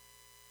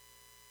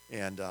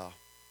 And I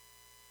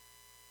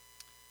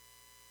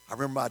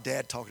remember my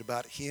dad talking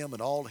about him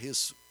and all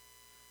the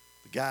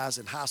guys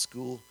in high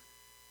school.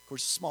 Of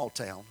course, it's a small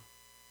town.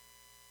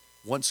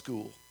 One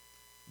school.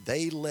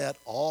 They let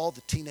all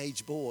the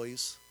teenage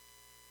boys,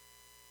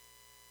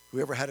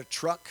 whoever had a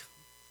truck,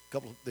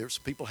 there's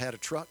some people had a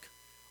truck,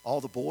 all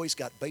the boys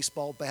got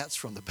baseball bats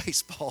from the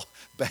baseball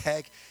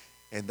bag,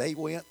 and they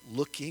went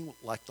looking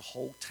like the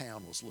whole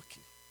town was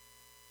looking.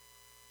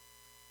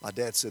 My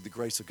dad said the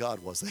grace of God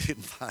was they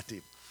didn't find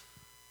him.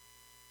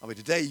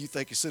 Today you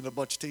think you're sending a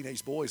bunch of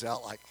teenage boys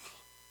out like,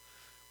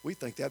 we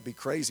think that'd be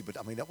crazy, but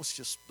that was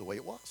just the way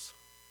it was.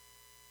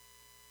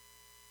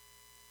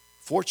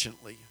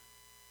 Fortunately,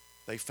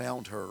 they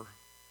found her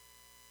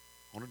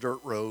on a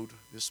dirt road,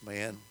 this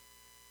man,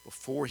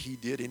 before he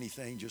did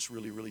anything just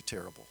really, really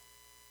terrible.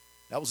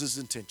 That was his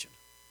intention.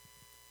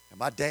 And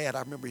my dad,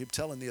 I remember him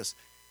telling this,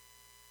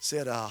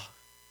 said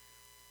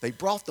they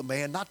brought the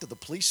man not to the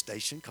police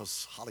station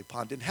because Holly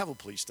Pond didn't have a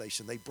police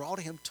station. They brought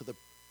him to the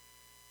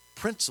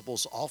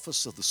principal's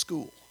office of the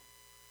school.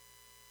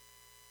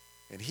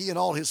 And he and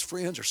all his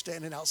friends are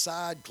standing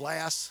outside,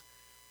 glass.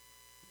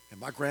 And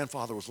my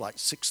grandfather was like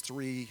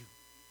 6'3",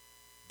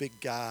 big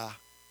guy.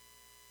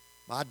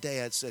 My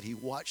dad said he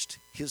watched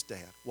his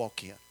dad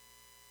walk in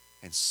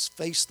and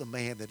face the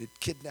man that had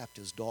kidnapped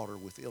his daughter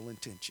with ill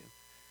intention.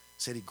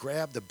 Said he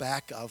grabbed the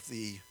back of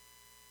a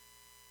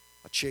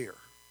chair.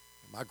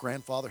 And my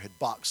grandfather had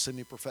boxed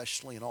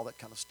semi-professionally and all that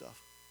kind of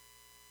stuff.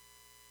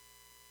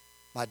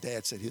 My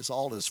dad said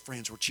all his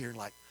friends were cheering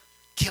like,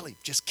 "Kill him,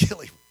 just kill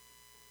him."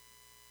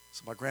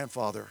 So my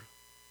grandfather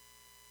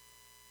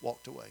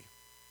walked away.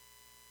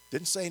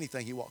 Didn't say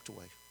anything, he walked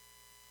away.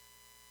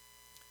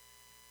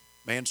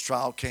 Man's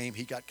trial came,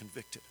 he got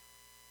convicted.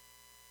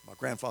 My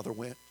grandfather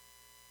went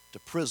to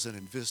prison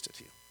and visited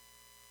him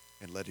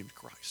and led him to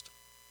Christ.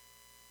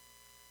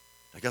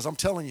 Now, guys, I'm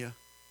telling you,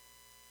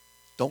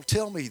 don't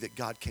tell me that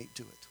God can't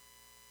do it.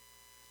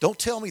 Don't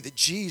tell me that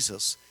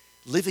Jesus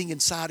living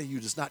inside of you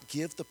does not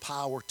give the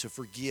power to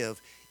forgive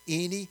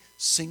any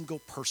single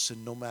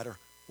person, no matter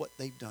what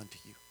they've done to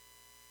you.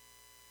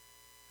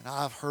 And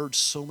I've heard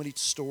so many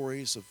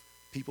stories of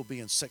people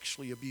being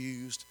sexually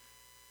abused,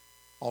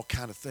 all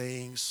kind of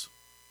things.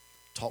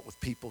 Talked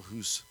with people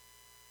whose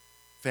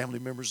family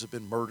members have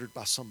been murdered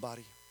by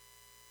somebody.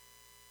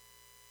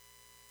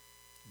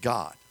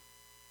 God,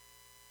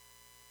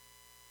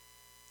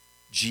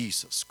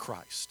 Jesus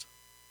Christ,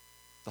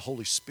 the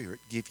Holy Spirit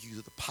give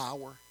you the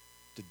power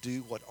to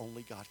do what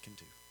only God can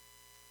do.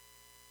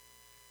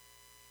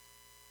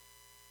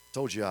 I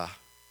told you I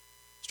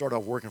started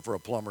off working for a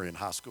plumber in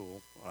high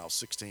school when I was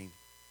 16.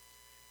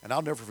 And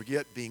I'll never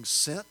forget being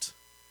sent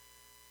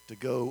to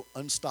go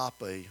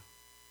unstop a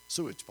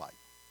sewage pipe.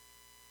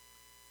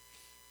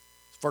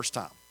 First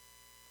time.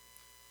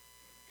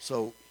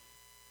 So,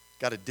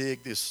 got to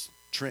dig this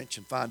trench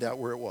and find out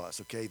where it was,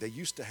 okay? They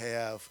used to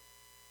have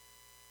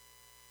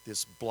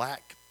this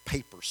black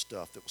paper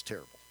stuff that was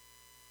terrible.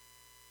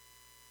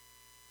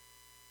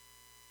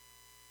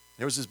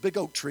 There was this big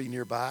oak tree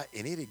nearby,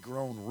 and it had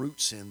grown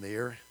roots in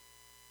there.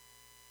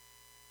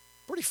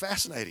 Pretty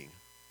fascinating.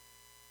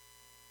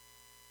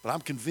 But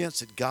I'm convinced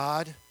that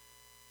God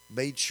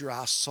made sure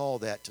I saw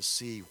that to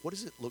see what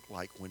does it look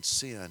like when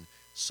sin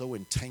so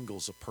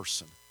entangles a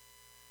person,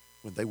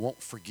 when they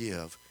won't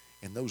forgive,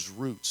 and those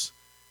roots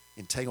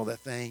entangle that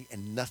thing,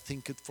 and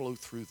nothing could flow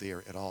through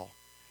there at all.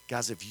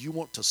 Guys, if you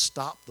want to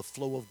stop the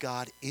flow of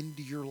God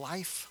into your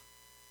life,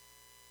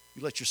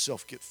 you let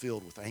yourself get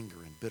filled with anger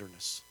and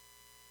bitterness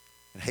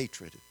and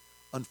hatred and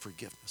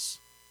unforgiveness.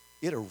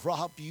 It'll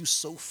rob you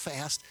so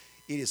fast,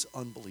 it is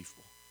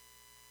unbelievable.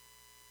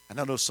 And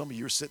I know some of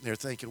you are sitting there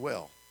thinking,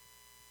 well,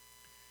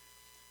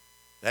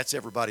 that's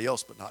everybody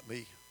else but not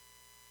me.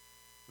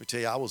 Let me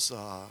tell you, I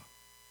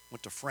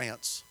went to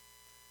France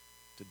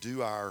to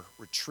do our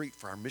retreat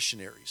for our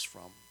missionaries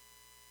from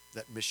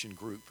that mission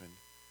group, and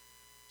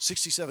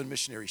 67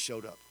 missionaries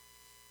showed up.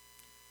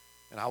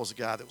 And I was the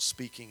guy that was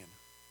speaking, and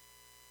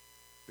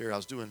Barry, I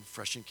was doing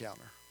Fresh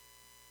Encounter.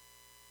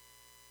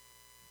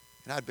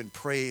 And I'd been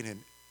praying,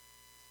 and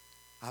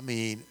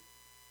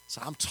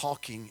so I'm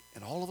talking,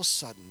 and all of a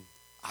sudden,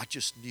 I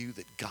just knew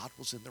that God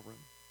was in the room.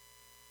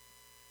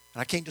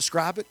 And I can't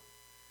describe it.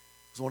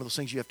 It's one of those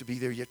things you have to be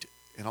there,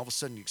 and all of a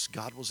sudden,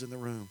 God was in the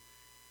room.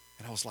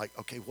 And I was like,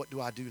 okay, what do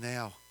I do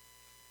now?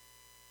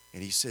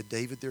 And he said,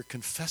 David, they're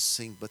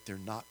confessing, but they're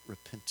not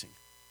repenting.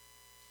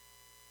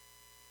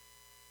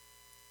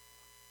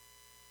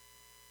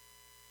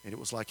 And it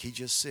was like he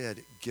just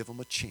said, give them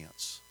a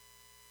chance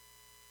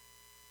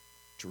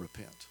to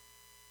repent.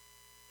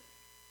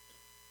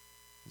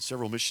 And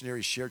several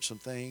missionaries shared some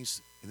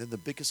things. And then the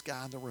biggest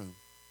guy in the room,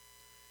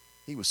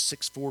 he was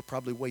 6'4",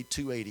 probably weighed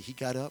 280. He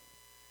got up,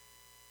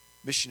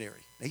 missionary.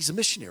 Now, he's a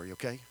missionary,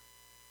 okay?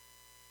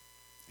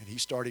 And he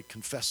started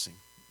confessing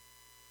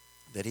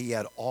that he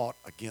had aught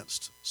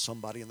against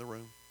somebody in the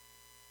room.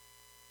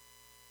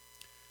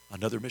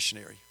 Another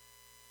missionary.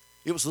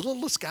 It was the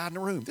littlest guy in the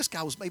room. This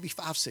guy was maybe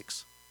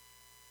 5'6".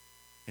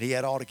 And he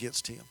had aught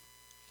against him.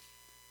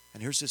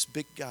 And here's this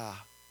big guy,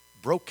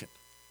 broken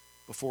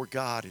before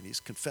God, and he's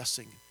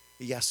confessing.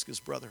 He asked his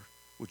brother,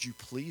 would you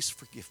please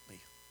forgive me?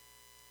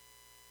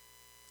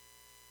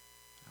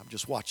 I'm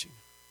just watching.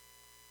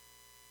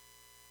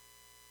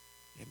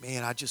 And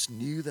man, I just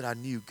knew that I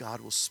knew God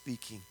was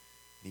speaking.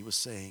 And he was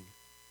saying,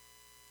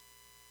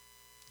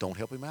 don't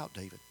help him out,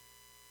 David.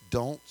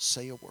 Don't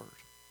say a word.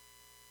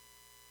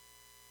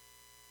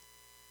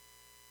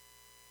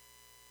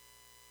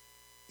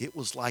 It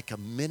was like a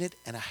minute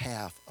and a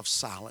half of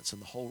silence,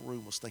 and the whole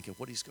room was thinking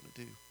what he's going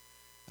to do.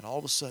 And all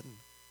of a sudden,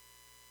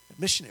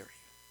 a missionary,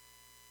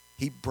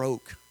 he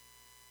broke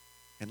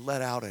and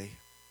let out a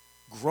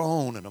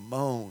groan and a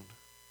moan.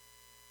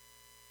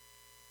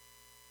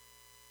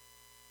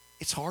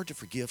 It's hard to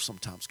forgive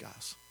sometimes,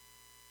 guys.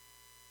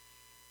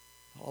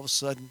 All of a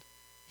sudden,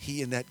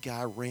 he and that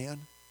guy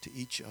ran to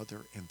each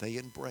other, and they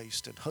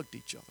embraced and hugged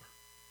each other.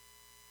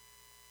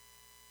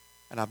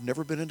 And I've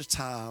never been in a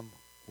time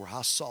where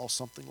I saw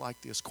something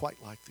like this, quite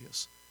like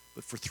this.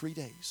 But for 3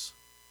 days,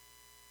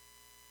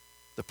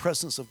 the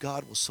presence of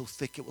God was so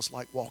thick it was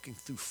like walking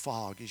through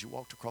fog as you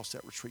walked across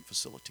that retreat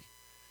facility.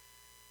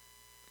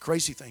 The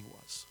crazy thing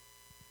was,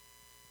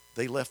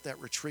 they left that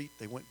retreat,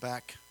 they went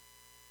back,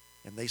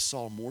 and they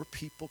saw more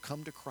people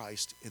come to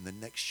Christ in the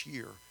next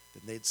year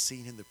than they'd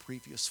seen in the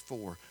previous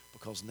 4,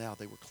 because now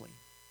they were clean.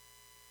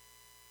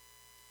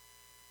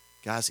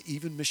 Guys,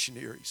 even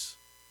missionaries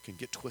can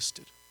get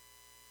twisted.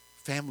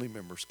 Family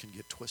members can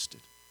get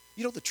twisted.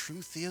 You know, the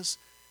truth is,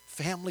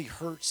 family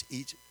hurts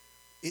each.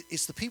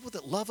 It's the people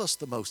that love us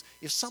the most.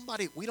 If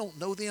somebody, we don't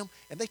know them,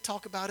 and they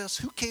talk about us,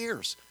 who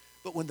cares?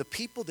 But when the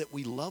people that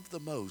we love the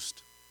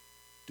most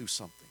do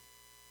something,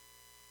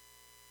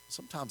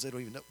 sometimes they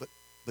don't even know,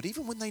 but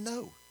even when they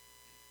know,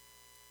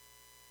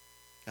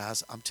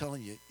 guys, I'm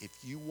telling you, if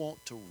you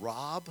want to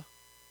rob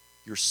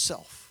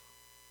yourself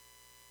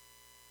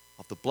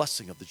of the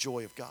blessing of the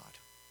joy of God,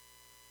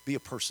 be a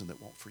person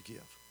that won't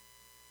forgive.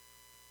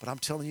 But I'm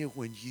telling you,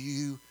 when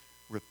you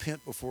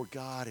repent before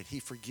God and he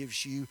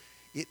forgives you,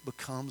 it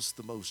becomes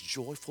the most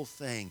joyful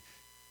thing.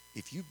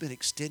 If you've been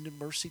extended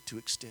mercy, to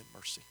extend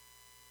mercy.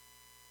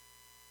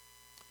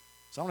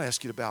 So I want to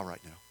ask you to bow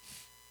right now.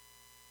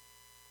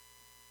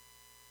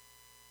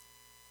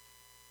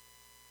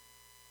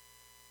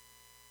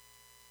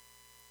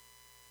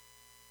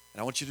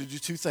 And I want you to do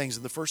 2 things.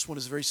 And the first one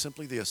is very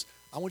simply this.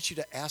 I want you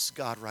to ask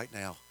God right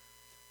now,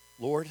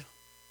 Lord,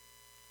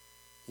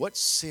 what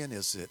sin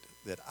is it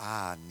that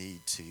I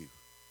need to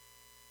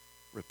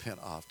repent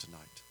of tonight?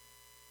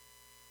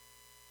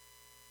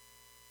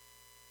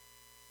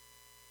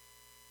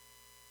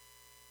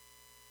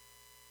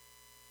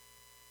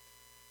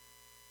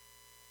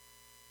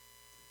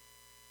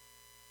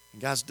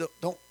 And guys,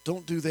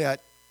 don't do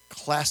that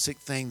classic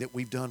thing that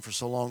we've done for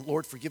so long.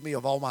 Lord, forgive me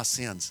of all my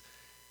sins.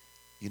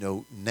 You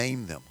know,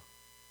 name them.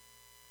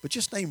 But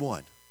just name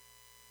one.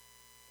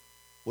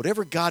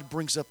 Whatever God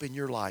brings up in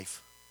your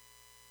life,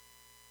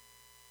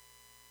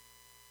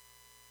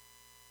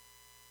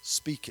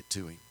 speak it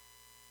to him.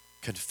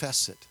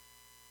 Confess it.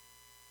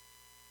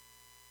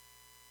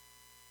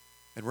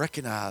 And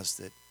recognize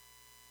that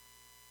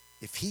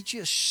if he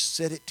just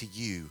said it to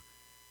you,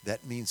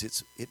 that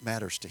means it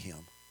matters to him.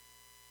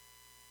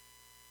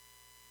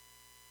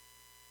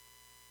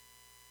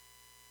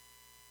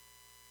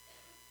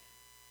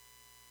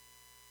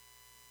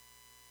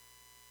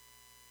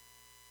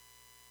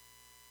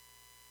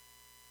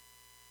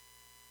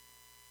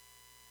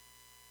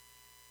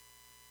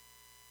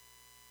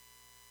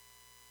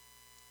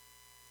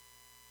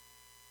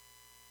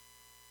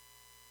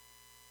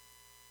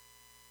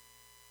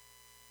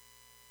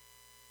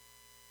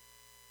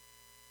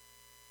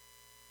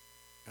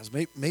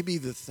 Guys, maybe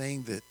the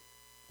thing that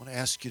I want to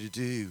ask you to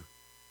do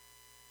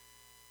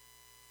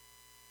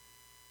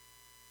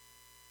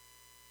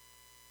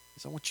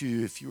is I want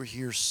you, if you were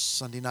here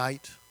Sunday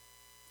night,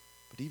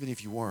 but even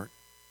if you weren't,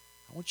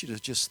 I want you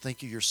to just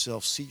think of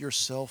yourself, see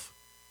yourself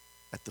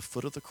at the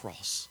foot of the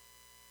cross,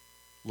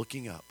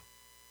 looking up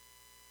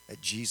at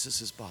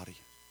Jesus' body.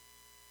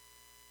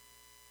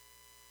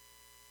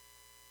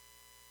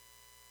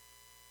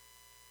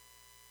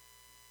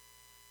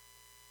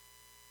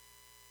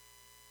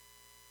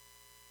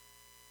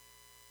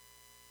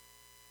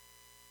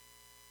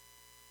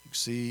 You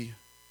see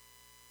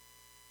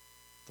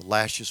the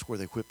lashes where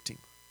they whipped him.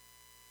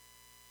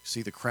 You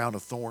see the crown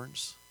of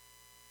thorns.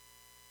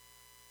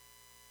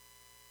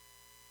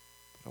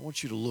 But I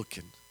want you to look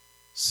and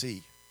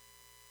see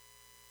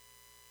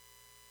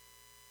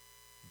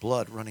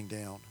blood running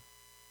down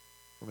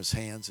from his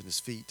hands and his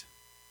feet.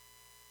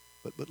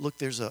 But look,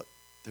 there's a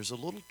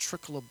little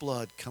trickle of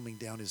blood coming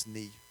down his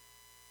knee.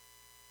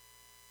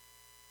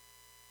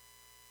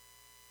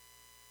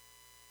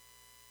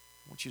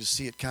 I want you to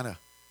see it kind of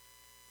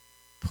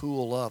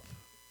pool up.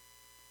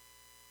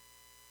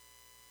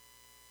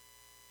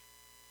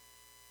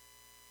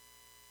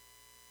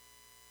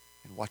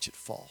 And watch it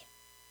fall.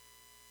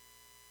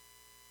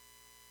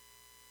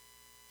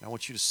 And I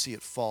want you to see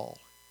it fall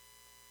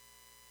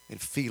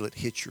and feel it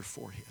hit your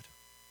forehead.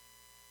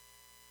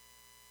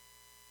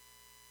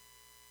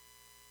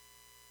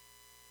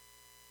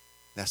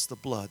 That's the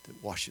blood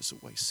that washes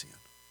away sin.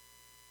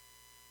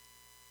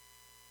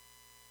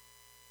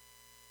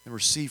 And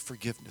receive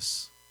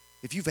forgiveness.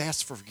 If you've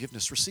asked for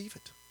forgiveness, receive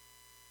it.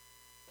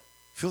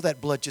 Feel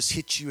that blood just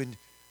hit you and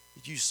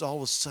you just all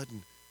of a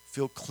sudden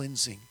feel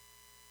cleansing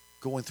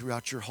going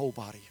throughout your whole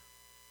body.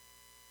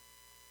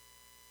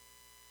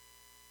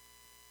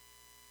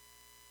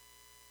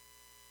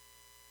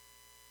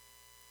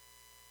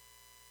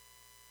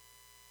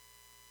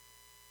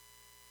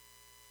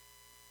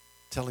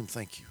 Tell him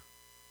thank you.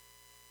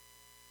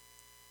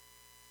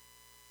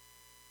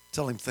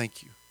 Tell him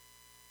thank you.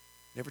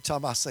 And every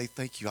time I say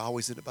thank you, I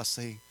always end up by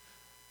saying,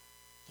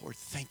 Lord,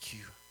 thank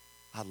you.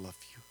 I love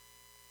you.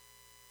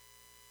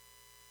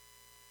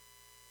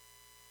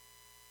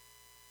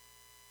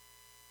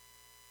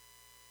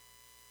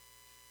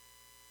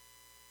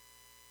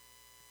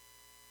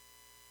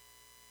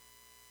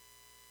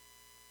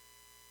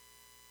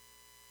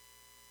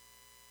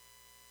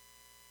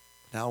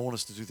 Now I want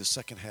us to do the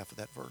second half of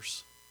that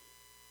verse.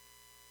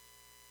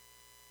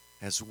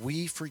 As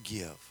we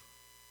forgive,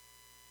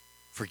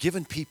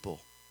 forgiven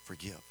people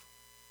forgive.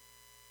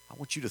 I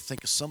want you to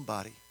think of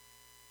somebody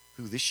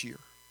who this year,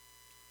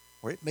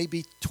 or it may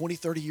be 20,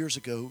 30 years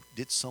ago,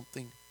 did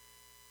something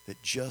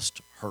that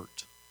just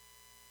hurt.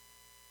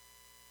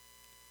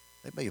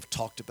 They may have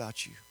talked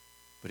about you,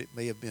 but it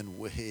may have been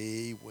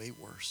way, way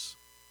worse.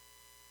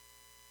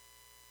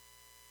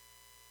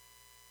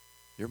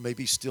 There may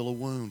be still a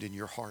wound in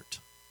your heart.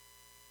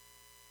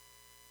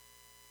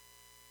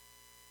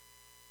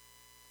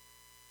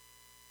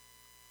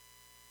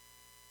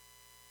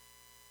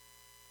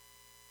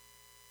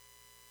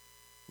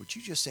 Would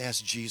you just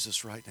ask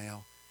Jesus right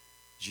now,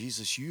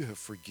 Jesus, you have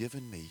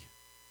forgiven me.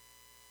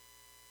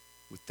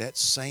 With that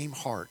same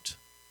heart,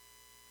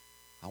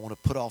 I want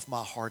to put off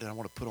my heart and I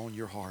want to put on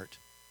your heart.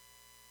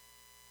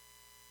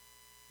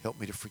 Help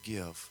me to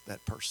forgive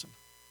that person.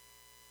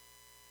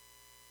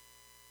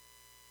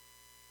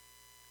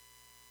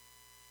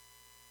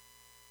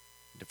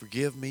 And to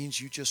forgive means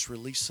you just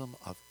release them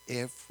of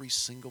every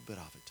single bit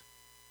of it.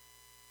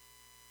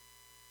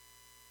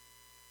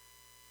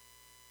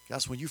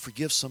 Guys, when you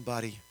forgive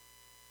somebody,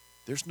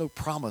 there's no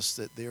promise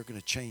that they're going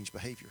to change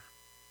behavior.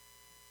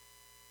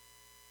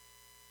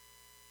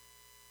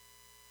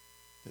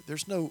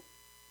 There's no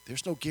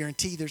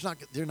guarantee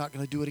they're not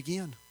going to do it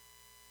again.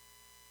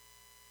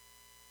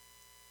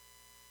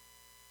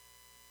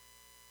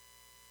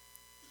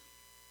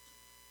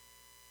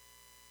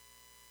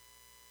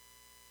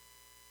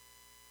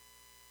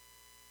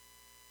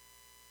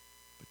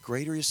 But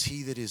greater is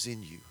He that is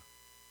in you.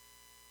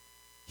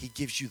 He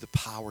gives you the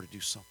power to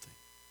do something.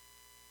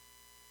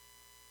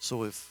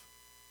 So if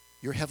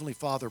your Heavenly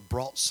Father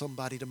brought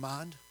somebody to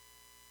mind,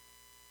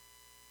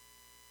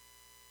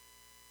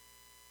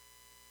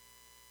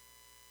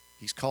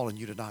 He's calling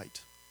you tonight.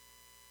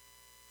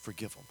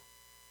 Forgive them.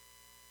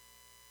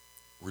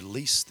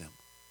 Release them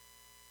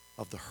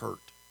of the hurt,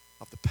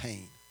 of the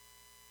pain.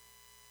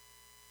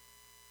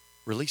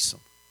 Release them.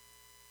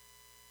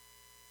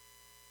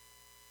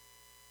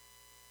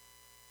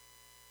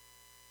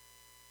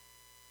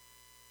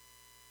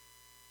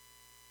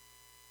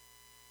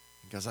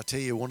 Guys, I tell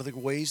you, one of the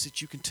ways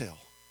that you can tell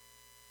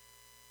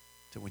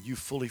that when you've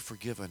fully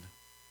forgiven,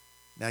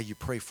 now you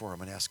pray for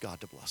them and ask God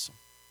to bless them.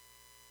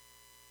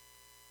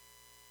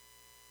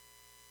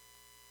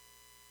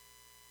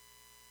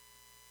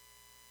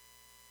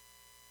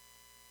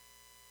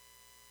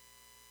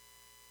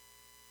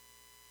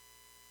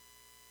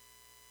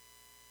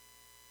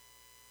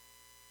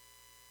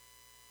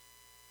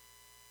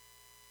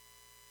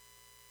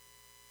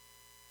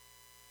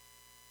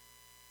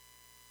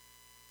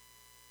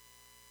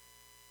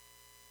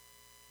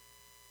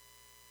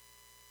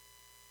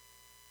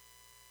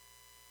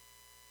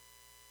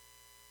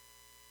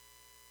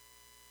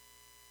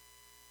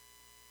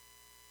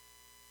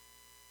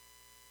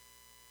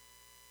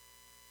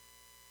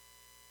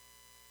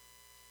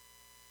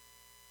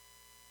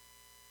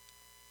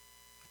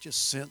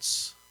 just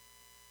sense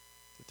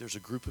that there's a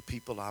group of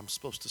people I'm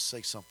supposed to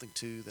say something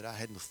to that I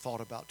hadn't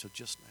thought about till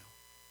just now.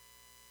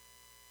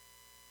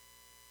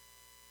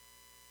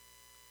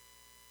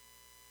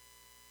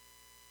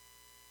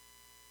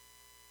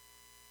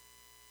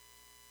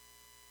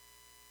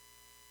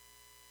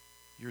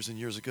 Years and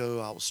years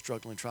ago, I was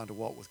struggling trying to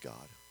walk with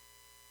God.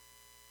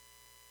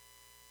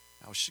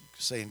 I was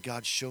saying,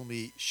 God, show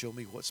me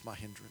what's my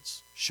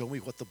hindrance. Show me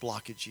what the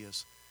blockage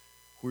is.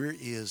 Where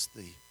is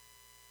the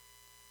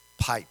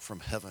pipe from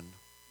heaven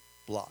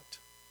blocked?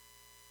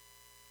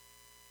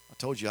 I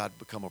told you I'd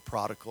become a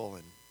prodigal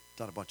and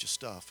done a bunch of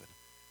stuff. And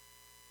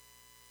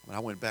when I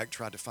went back,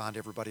 tried to find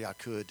everybody I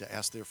could to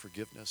ask their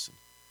forgiveness. And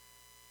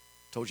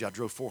told you I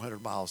drove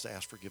 400 miles to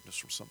ask forgiveness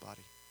from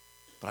somebody.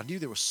 But I knew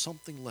there was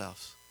something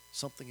left,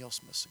 something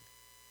else missing.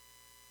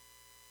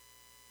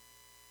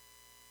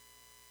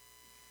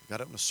 I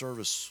got up in a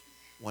service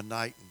one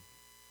night and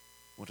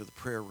went to the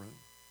prayer room.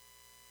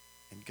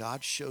 And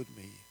God showed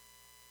me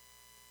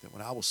that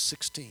when I was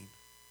 16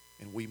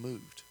 and we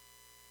moved,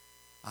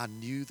 I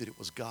knew that it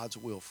was God's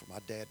will for my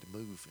dad to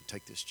move and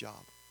take this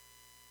job.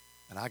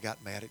 And I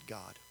got mad at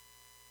God.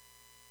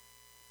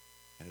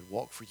 And had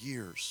walked for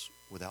years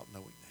without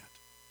knowing that.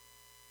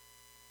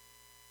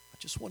 I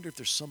just wonder if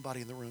there's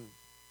somebody in the room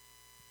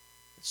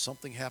that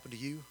something happened to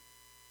you.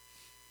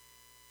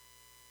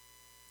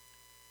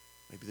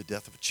 Maybe the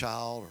death of a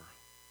child or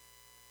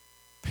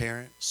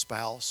parent,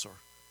 spouse, or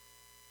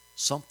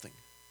something.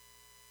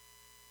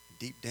 And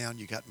deep down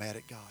you got mad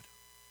at God.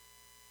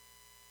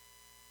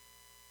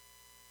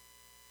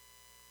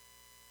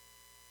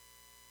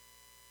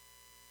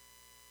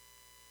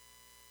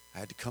 I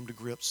had to come to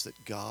grips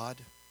that God,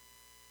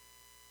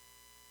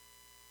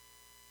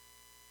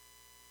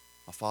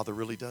 my Father,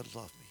 really does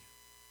love me.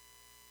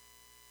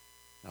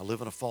 And I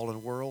live in a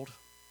fallen world.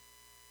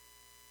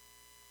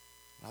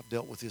 I've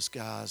dealt with this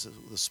guy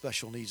with a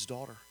special needs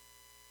daughter.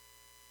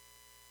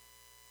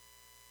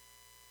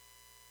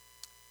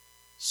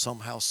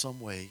 Somehow, some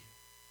way,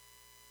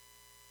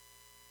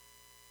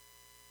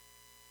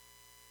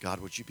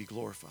 God, would you be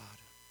glorified?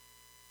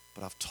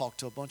 But I've talked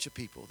to a bunch of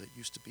people that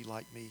used to be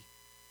like me,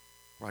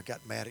 where I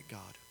got mad at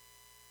God.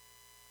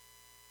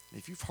 And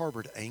if you've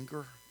harbored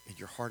anger in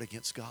your heart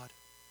against God,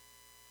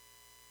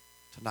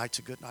 tonight's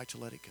a good night to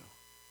let it go.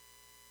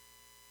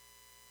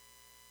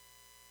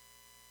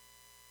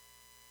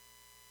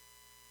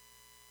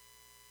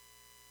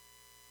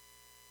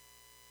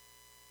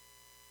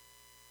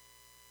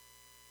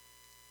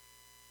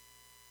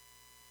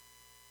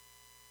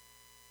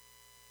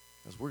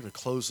 As we're going to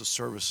close the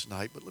service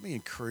tonight, but let me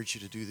encourage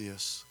you to do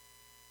this.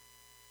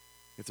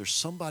 If there's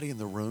somebody in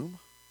the room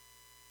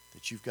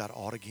that you've got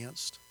aught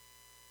against,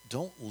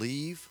 don't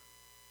leave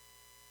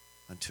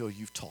until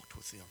you've talked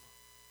with them.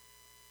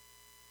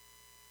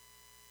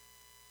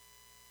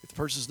 If the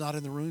person's not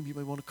in the room, you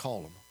may want to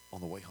call them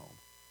on the way home.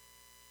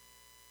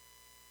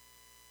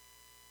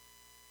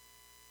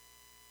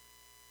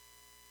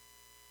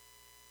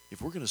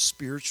 If we're going to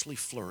spiritually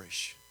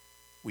flourish,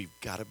 we've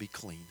got to be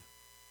clean.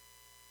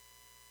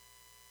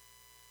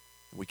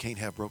 We can't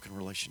have broken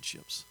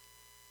relationships.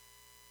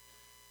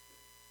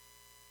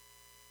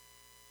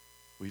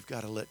 We've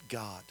got to let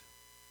God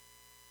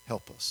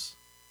help us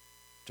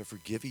to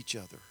forgive each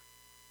other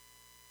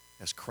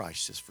as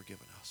Christ has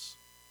forgiven us.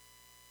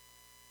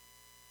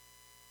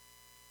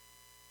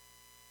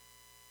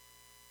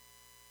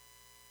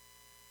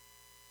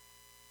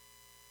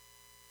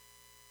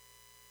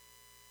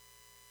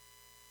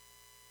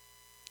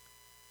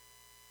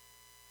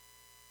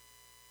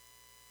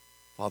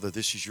 Father,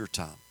 this is your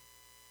time.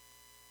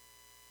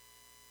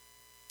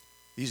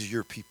 These are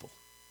your people.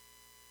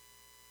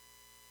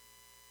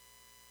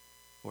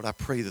 Lord, I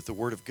pray that the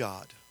Word of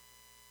God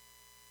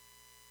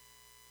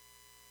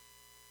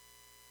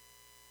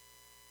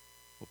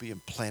will be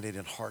implanted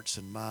in hearts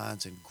and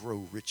minds and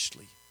grow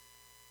richly.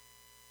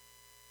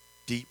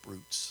 Deep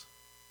roots.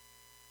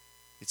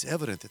 It's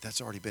evident that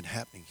that's already been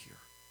happening here.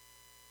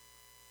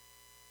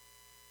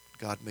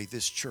 God, may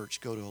this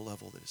church go to a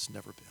level that it's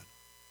never been.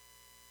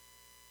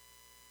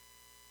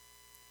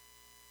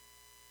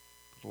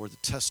 Lord, the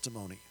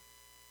testimony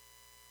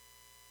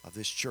of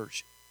this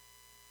church,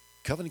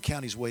 Covenant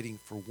County is waiting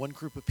for one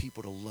group of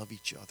people to love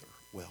each other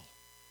well.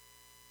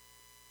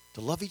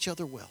 To love each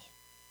other well.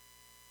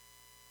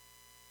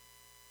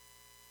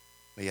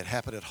 May it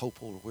happen at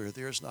Hopewell where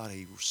there's not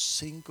a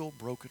single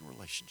broken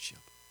relationship.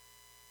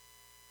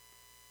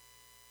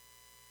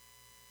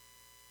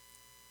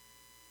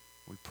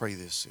 We pray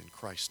this in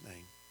Christ's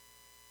name.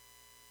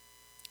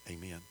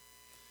 Amen.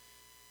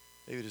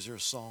 David, is there a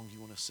song you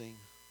want to sing?